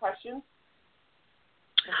any other questions?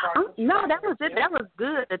 No, that was it. That was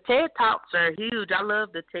good. The TED Talks are huge. I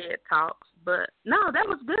love the TED Talks, but no, that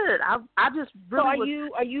was good. I just really.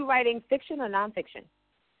 So are you writing fiction or nonfiction?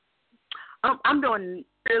 I'm doing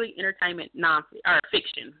early entertainment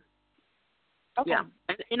fiction. Okay. Yeah,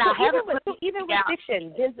 and I haven't even with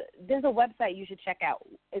fiction, there's a website you should check out.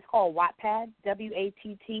 It's called Wattpad,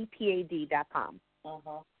 WATTPAD.com.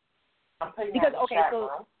 Because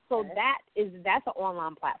so that's an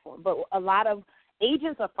online platform, but a lot of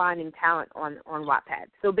agents are finding talent on Wattpad.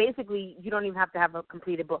 So basically, you don't even have to have a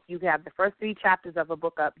completed book. You can have the first 3 chapters of a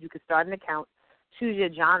book up. You can start an account, choose your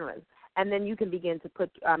genres, and then you can begin to put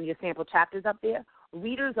your sample chapters up there.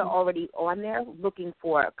 Readers are already on there looking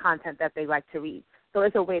for content that they like to read. So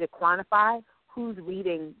it's a way to quantify who's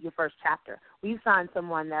reading your first chapter. We've signed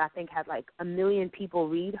someone that I think had like 1 million people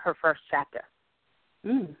read her first chapter.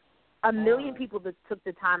 1 million people that took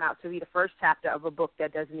the time out to read a first chapter of a book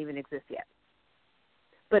that doesn't even exist yet.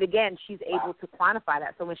 But again, she's able to quantify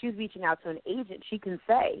that. So when she's reaching out to an agent, she can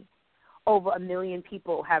say over 1 million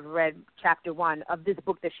people have read chapter 1 of this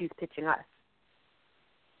book that she's pitching us.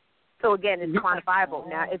 So again, it's quantifiable.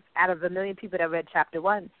 Now, if out of 1 million people that read chapter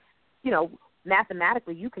 1,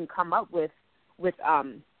 mathematically you can come up with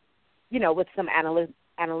some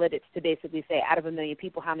analytics to basically say out of 1 million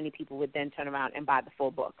people, how many people would then turn around and buy the full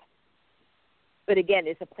book. But again,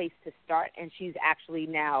 it's a place to start, and she's actually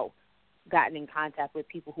now gotten in contact with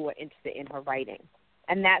people who are interested in her writing.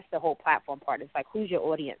 And that's the whole platform part. It's like, who's your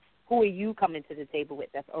audience? Who are you coming to the table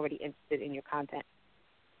with that's already interested in your content?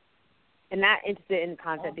 And not interested in the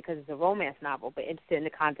content because it's a romance novel, but interested in the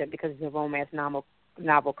content because it's a romance novel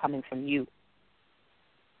coming from you.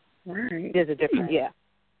 Right. There's a difference,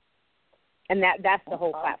 And that's the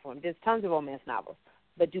whole platform. There's tons of romance novels,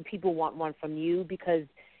 but do people want one from you because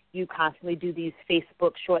you constantly do these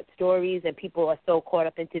Facebook short stories and people are so caught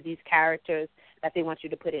up into these characters that they want you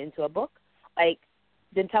to put it into a book? Like,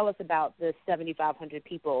 then tell us about the 7,500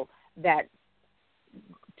 people that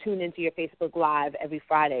tune into your Facebook Live every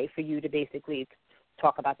Friday for you to basically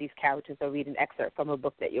talk about these characters or read an excerpt from a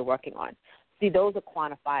book that you're working on. See, those are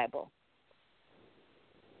quantifiable.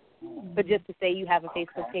 But just to say you have a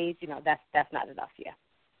Facebook page, that's not enough,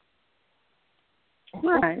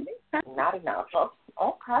 Right. Not enough.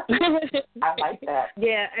 Okay. I like that.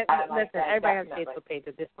 Yeah, like listen, everybody has a Facebook page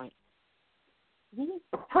at this point.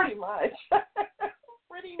 Pretty much.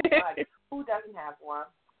 Pretty much. Who doesn't have one?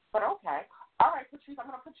 But okay. All right, Patrice, I'm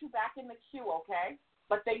going to put you back in the queue, okay?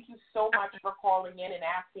 But thank you so much for calling in and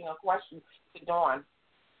asking a question to Dawn.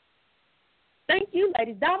 Thank you,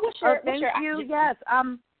 ladies. Dawn, thank you.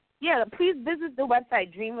 Yes. Please visit the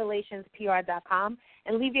website, dreamrelationspr.com,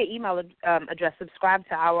 and leave your email address. Subscribe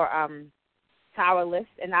to our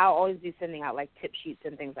list, and I'll always be sending out, like, tip sheets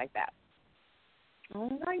and things like that.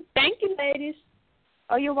 All right. Thank you, ladies.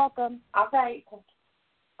 Oh, you're welcome. All right,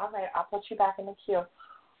 I'll put you back in the queue.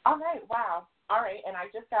 All right, wow. All right, and I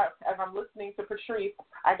just got, as I'm listening to Patrice,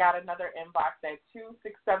 I got another inbox that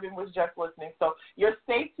 267 was just listening. So you're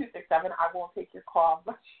safe, 267. I won't take your call,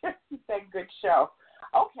 but you said good show.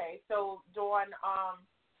 Okay, so Dawn, I'm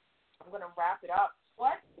going to wrap it up.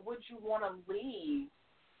 What would you want to leave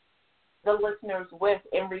the listeners with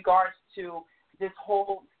in regards to this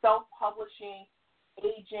whole self-publishing,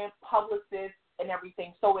 agent, publicist, and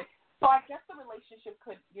everything? So I guess the relationship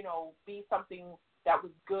could, be something that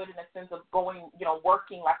was good in the sense of going,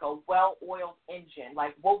 working like a well-oiled engine.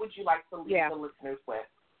 Like, what would you like to leave the listeners with?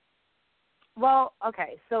 Well,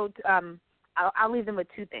 okay, so I'll leave them with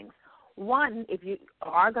 2 things. One, if you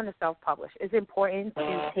are going to self-publish, it's important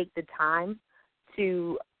to take the time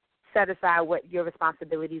to set aside what your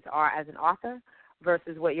responsibilities are as an author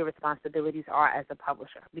versus what your responsibilities are as a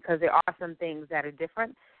publisher, because there are some things that are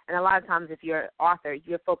different. And a lot of times if you're an author,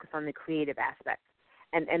 you're focused on the creative aspect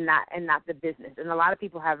and not the business. And a lot of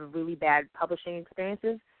people have really bad publishing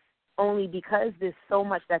experiences only because there's so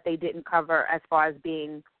much that they didn't cover as far as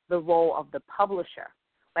being the role of the publisher.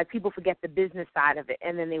 Like, people forget the business side of it,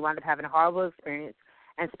 and then they wind up having a horrible experience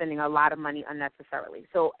and spending a lot of money unnecessarily.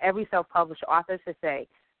 So every self-published author should say,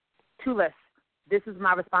 2 lists, this is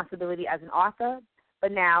my responsibility as an author,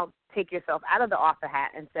 but now take yourself out of the author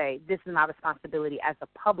hat and say, this is my responsibility as a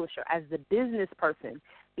publisher, as the business person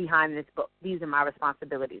behind this book. These are my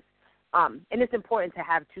responsibilities. And it's important to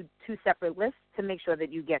have two separate lists to make sure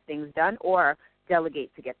that you get things done or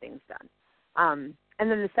delegate to get things done. And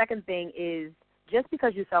then the second thing is, just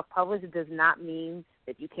because you self-publish does not mean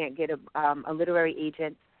that you can't get a literary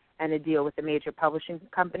agent and a deal with a major publishing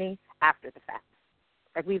company after the fact.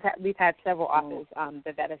 Like we've had several authors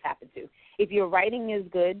that has happened to. If your writing is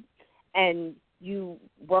good and you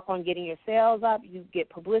work on getting your sales up, you get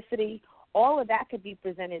publicity, all of that could be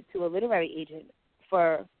presented to a literary agent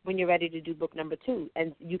for when you're ready to do book number 2.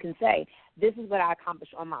 And you can say, this is what I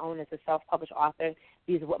accomplished on my own as a self-published author.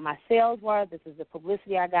 These are what my sales were. This is the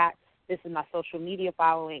publicity I got. This is my social media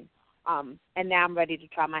following. And now I'm ready to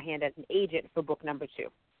try my hand as an agent for book number 2.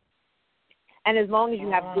 And as long as you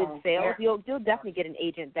have good sales, you'll definitely get an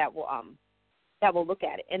agent that will look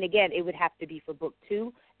at it. And again, it would have to be for book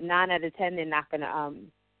 2. 9 out of 10, they're not going to.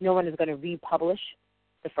 No one is going to republish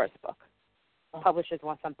the first book. Publishers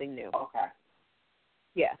want something new. Okay.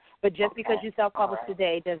 Yeah, but just because you self-publish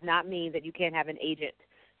today does not mean that you can't have an agent,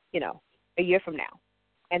 a year from now,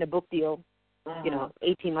 and a book deal,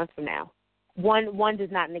 18 months from now. One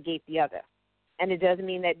does not negate the other, and it doesn't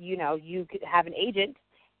mean that you could have an agent.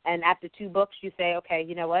 And after 2 books, you say, okay,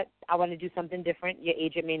 you know what, I want to do something different. Your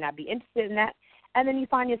agent may not be interested in that. And then you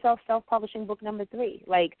find yourself self-publishing book number 3.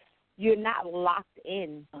 Like, you're not locked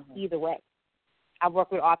in either way. I've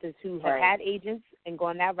worked with authors who have had agents and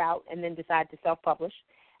gone that route and then decide to self-publish.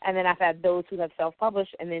 And then I've had those who have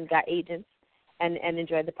self-published and then got agents and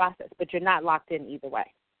enjoyed the process. But you're not locked in either way.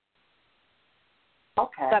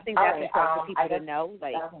 Okay. So I think that's important for people to know.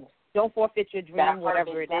 Like, don't forfeit your dream,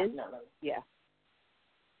 whatever it is. Yeah.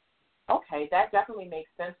 Okay, that definitely makes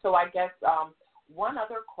sense. So I guess one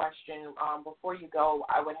other question before you go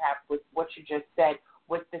I would have with what you just said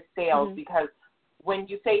with the sales, because when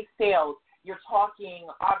you say sales, you're talking,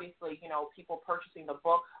 obviously, people purchasing the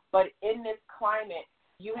book, but in this climate,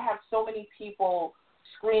 you have so many people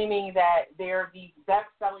screaming that they're these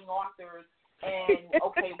best-selling authors, and,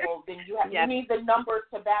 okay, well, then you need the numbers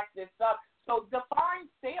to back this up. So define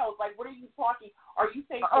sales. Like, what are you talking? Are you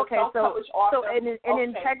saying self-published author? So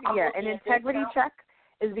an integrity check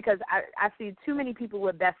is because I see too many people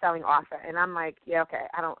with best-selling author, and I'm like, yeah, okay,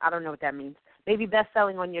 I don't know what that means. Maybe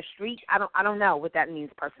best-selling on your street. I don't know what that means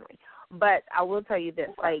personally. But I will tell you this,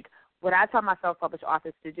 like, what I tell my self-published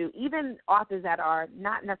authors to do, even authors that are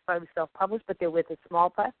not necessarily self-published, but they're with a small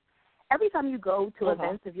press, every time you go to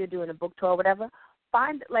events, if you're doing a book tour or whatever,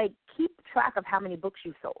 keep track of how many books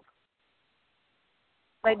you've sold.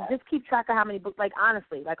 Like, just keep track of how many books, like,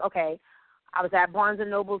 honestly, like, okay, I was at Barnes &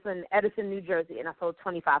 Noble's in Edison, New Jersey, and I sold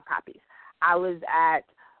 25 copies. I was at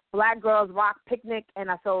Black Girls Rock Picnic,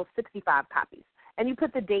 and I sold 65 copies. And you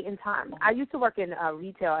put the date and time. I used to work in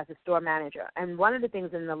retail as a store manager, and one of the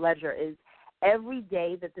things in the ledger is every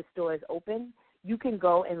day that the store is open, you can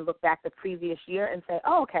go and look back the previous year and say,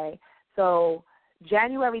 oh, okay, so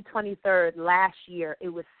January 23rd last year it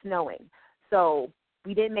was snowing, so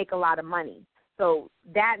we didn't make a lot of money. So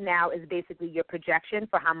that now is basically your projection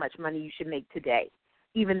for how much money you should make today,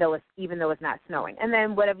 even though it's not snowing. And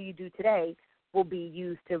then whatever you do today will be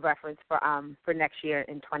used to reference for next year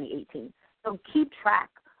in 2018. So keep track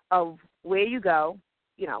of where you go.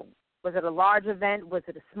 Was it a large event? Was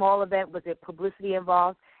it a small event? Was it publicity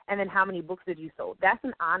involved? And then how many books did you sold? That's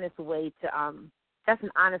an honest way to that's an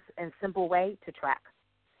honest and simple way to track.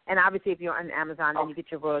 And obviously, if you're on Amazon, then you get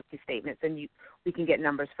your royalty statements, and we can get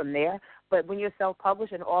numbers from there. But when you're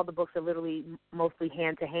self-published and all the books are literally mostly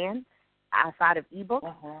hand-to-hand, outside of ebook,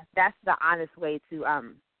 that's the honest way to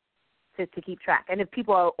keep track. And if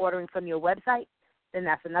people are ordering from your website, then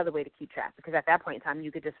that's another way to keep track, because at that point in time,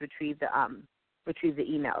 you could just retrieve the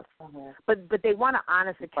emails. But they want an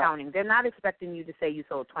honest accounting. They're not expecting you to say you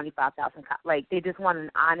sold 25,000 copies. Like, they just want an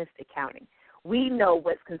honest accounting. We know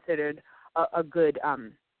what's considered a good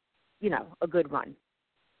a good run.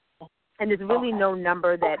 And there's really no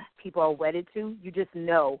number that people are wedded to. You just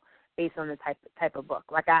know based on the type of book.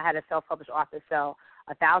 Like, I had a self-published author sell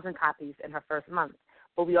 1,000 copies in her first month,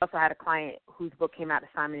 but we also had a client whose book came out of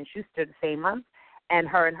Simon & Schuster the same month, and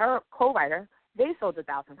her co-writer, they sold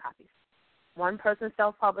 1,000 copies. One person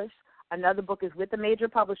self-published, another book is with a major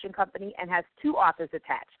publishing company and has 2 authors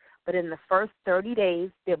attached. But in the first 30 days,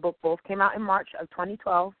 their book both came out in March of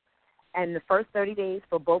 2012, and the first 30 days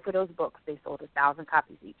for both of those books, they sold 1,000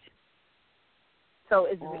 copies each. So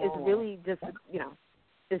it's really just,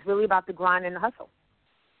 it's really about the grind and the hustle.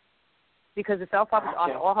 Because the self-published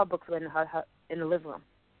author, all her books were in the living room.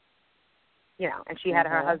 And she had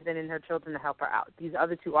her husband and her children to help her out. These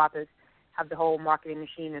other 2 authors have the whole marketing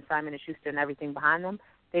machine and Simon & Schuster and everything behind them.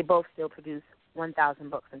 They both still produce 1,000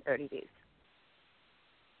 books in 30 days.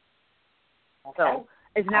 So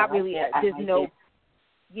it's not really,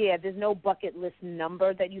 there's no bucket list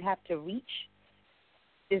number that you have to reach.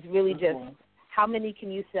 It's really just how many can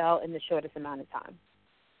you sell in the shortest amount of time.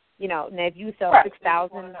 Now if you sell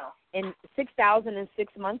 6,000 in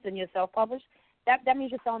 6 months and you're self-published, That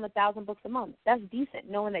means you're selling 1,000 books a month. That's decent,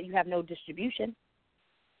 knowing that you have no distribution.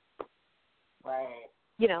 Right.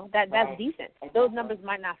 You know, that's decent. Exactly. Those numbers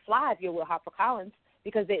might not fly if you're with HarperCollins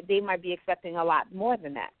because they might be expecting a lot more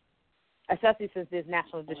than that, especially since there's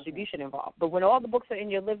national distribution involved. But when all the books are in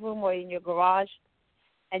your living room or in your garage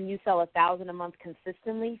and you sell 1,000 a month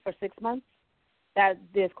consistently for 6 months, that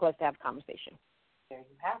there's cause to have a conversation. There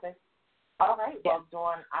you have it. All right. Well,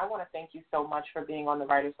 Dawn, I want to thank you so much for being on the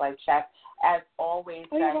Writer's Life Chat. As always,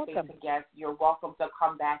 guest, you're welcome to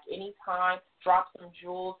come back anytime, drop some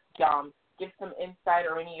jewels, give some insight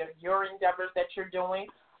or any of your endeavors that you're doing.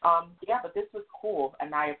 But this was cool,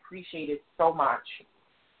 and I appreciate it so much.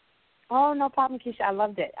 Oh, no problem, Keisha. I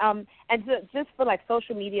loved it. And just for, like,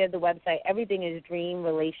 social media, the website, everything is Dream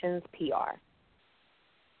Relations PR.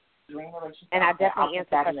 Dream Relations. And I definitely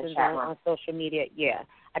answer questions on social media. Yeah,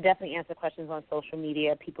 I definitely answer questions on social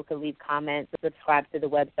media. People can leave comments, subscribe to the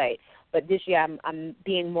website. But this year I'm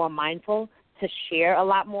being more mindful to share a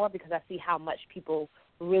lot more because I see how much people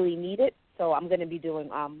really need it. So I'm going to be doing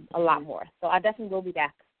a lot more. So I definitely will be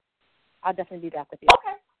back. I'll definitely be back with you.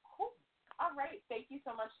 Okay, cool. All right. Thank you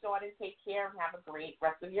so much, Dawn, and take care and have a great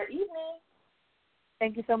rest of your evening.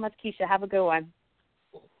 Thank you so much, Keisha. Have a good one.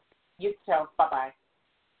 You too. Bye-bye.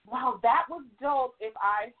 Wow, that was dope. If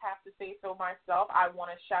I have to say so myself, I want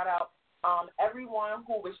to shout out everyone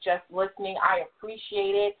who was just listening. I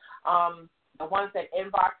appreciate it. The ones that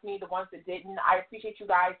inboxed me, the ones that didn't. I appreciate you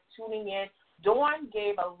guys tuning in. Dawn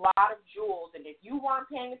gave a lot of jewels, and if you weren't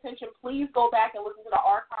paying attention, please go back and listen to the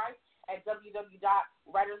archive at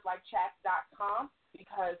www.writerslifechat.com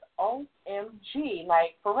because OMG,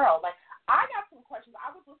 like, for real, like, I got some questions.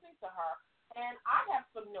 I was listening to her, and I have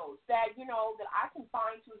some notes that, you know, that I can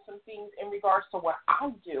fine-tune some things in regards to what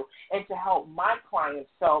I do and to help my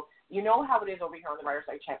clients. So you know how it is over here on the Writer's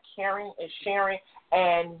Life Chat. Caring is sharing,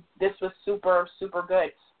 and this was super, super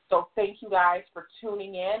good. So thank you guys for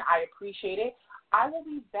tuning in. I appreciate it. I will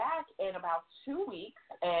be back in about 2 weeks,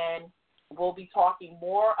 and we'll be talking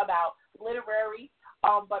more about literary,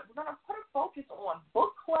 but we're going to put a focus on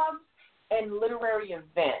book clubs and literary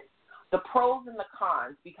events, the pros and the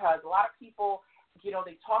cons, because a lot of people, you know,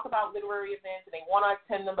 they talk about literary events and they want to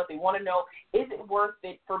attend them, but they want to know, is it worth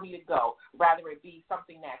it for me to go, rather it be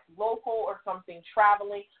something that's local or something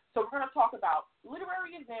traveling. So we're going to talk about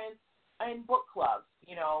literary events and book clubs.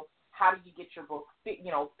 You know, how do you get your book,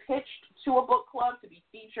 you know, pitched to a book club to be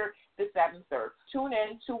featured, this, that, and third. Tune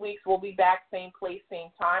in. 2 weeks. We'll be back, same place, same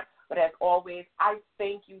time. But as always, I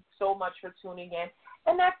thank you so much for tuning in.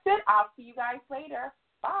 And that's it. I'll see you guys later.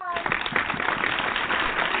 Bye.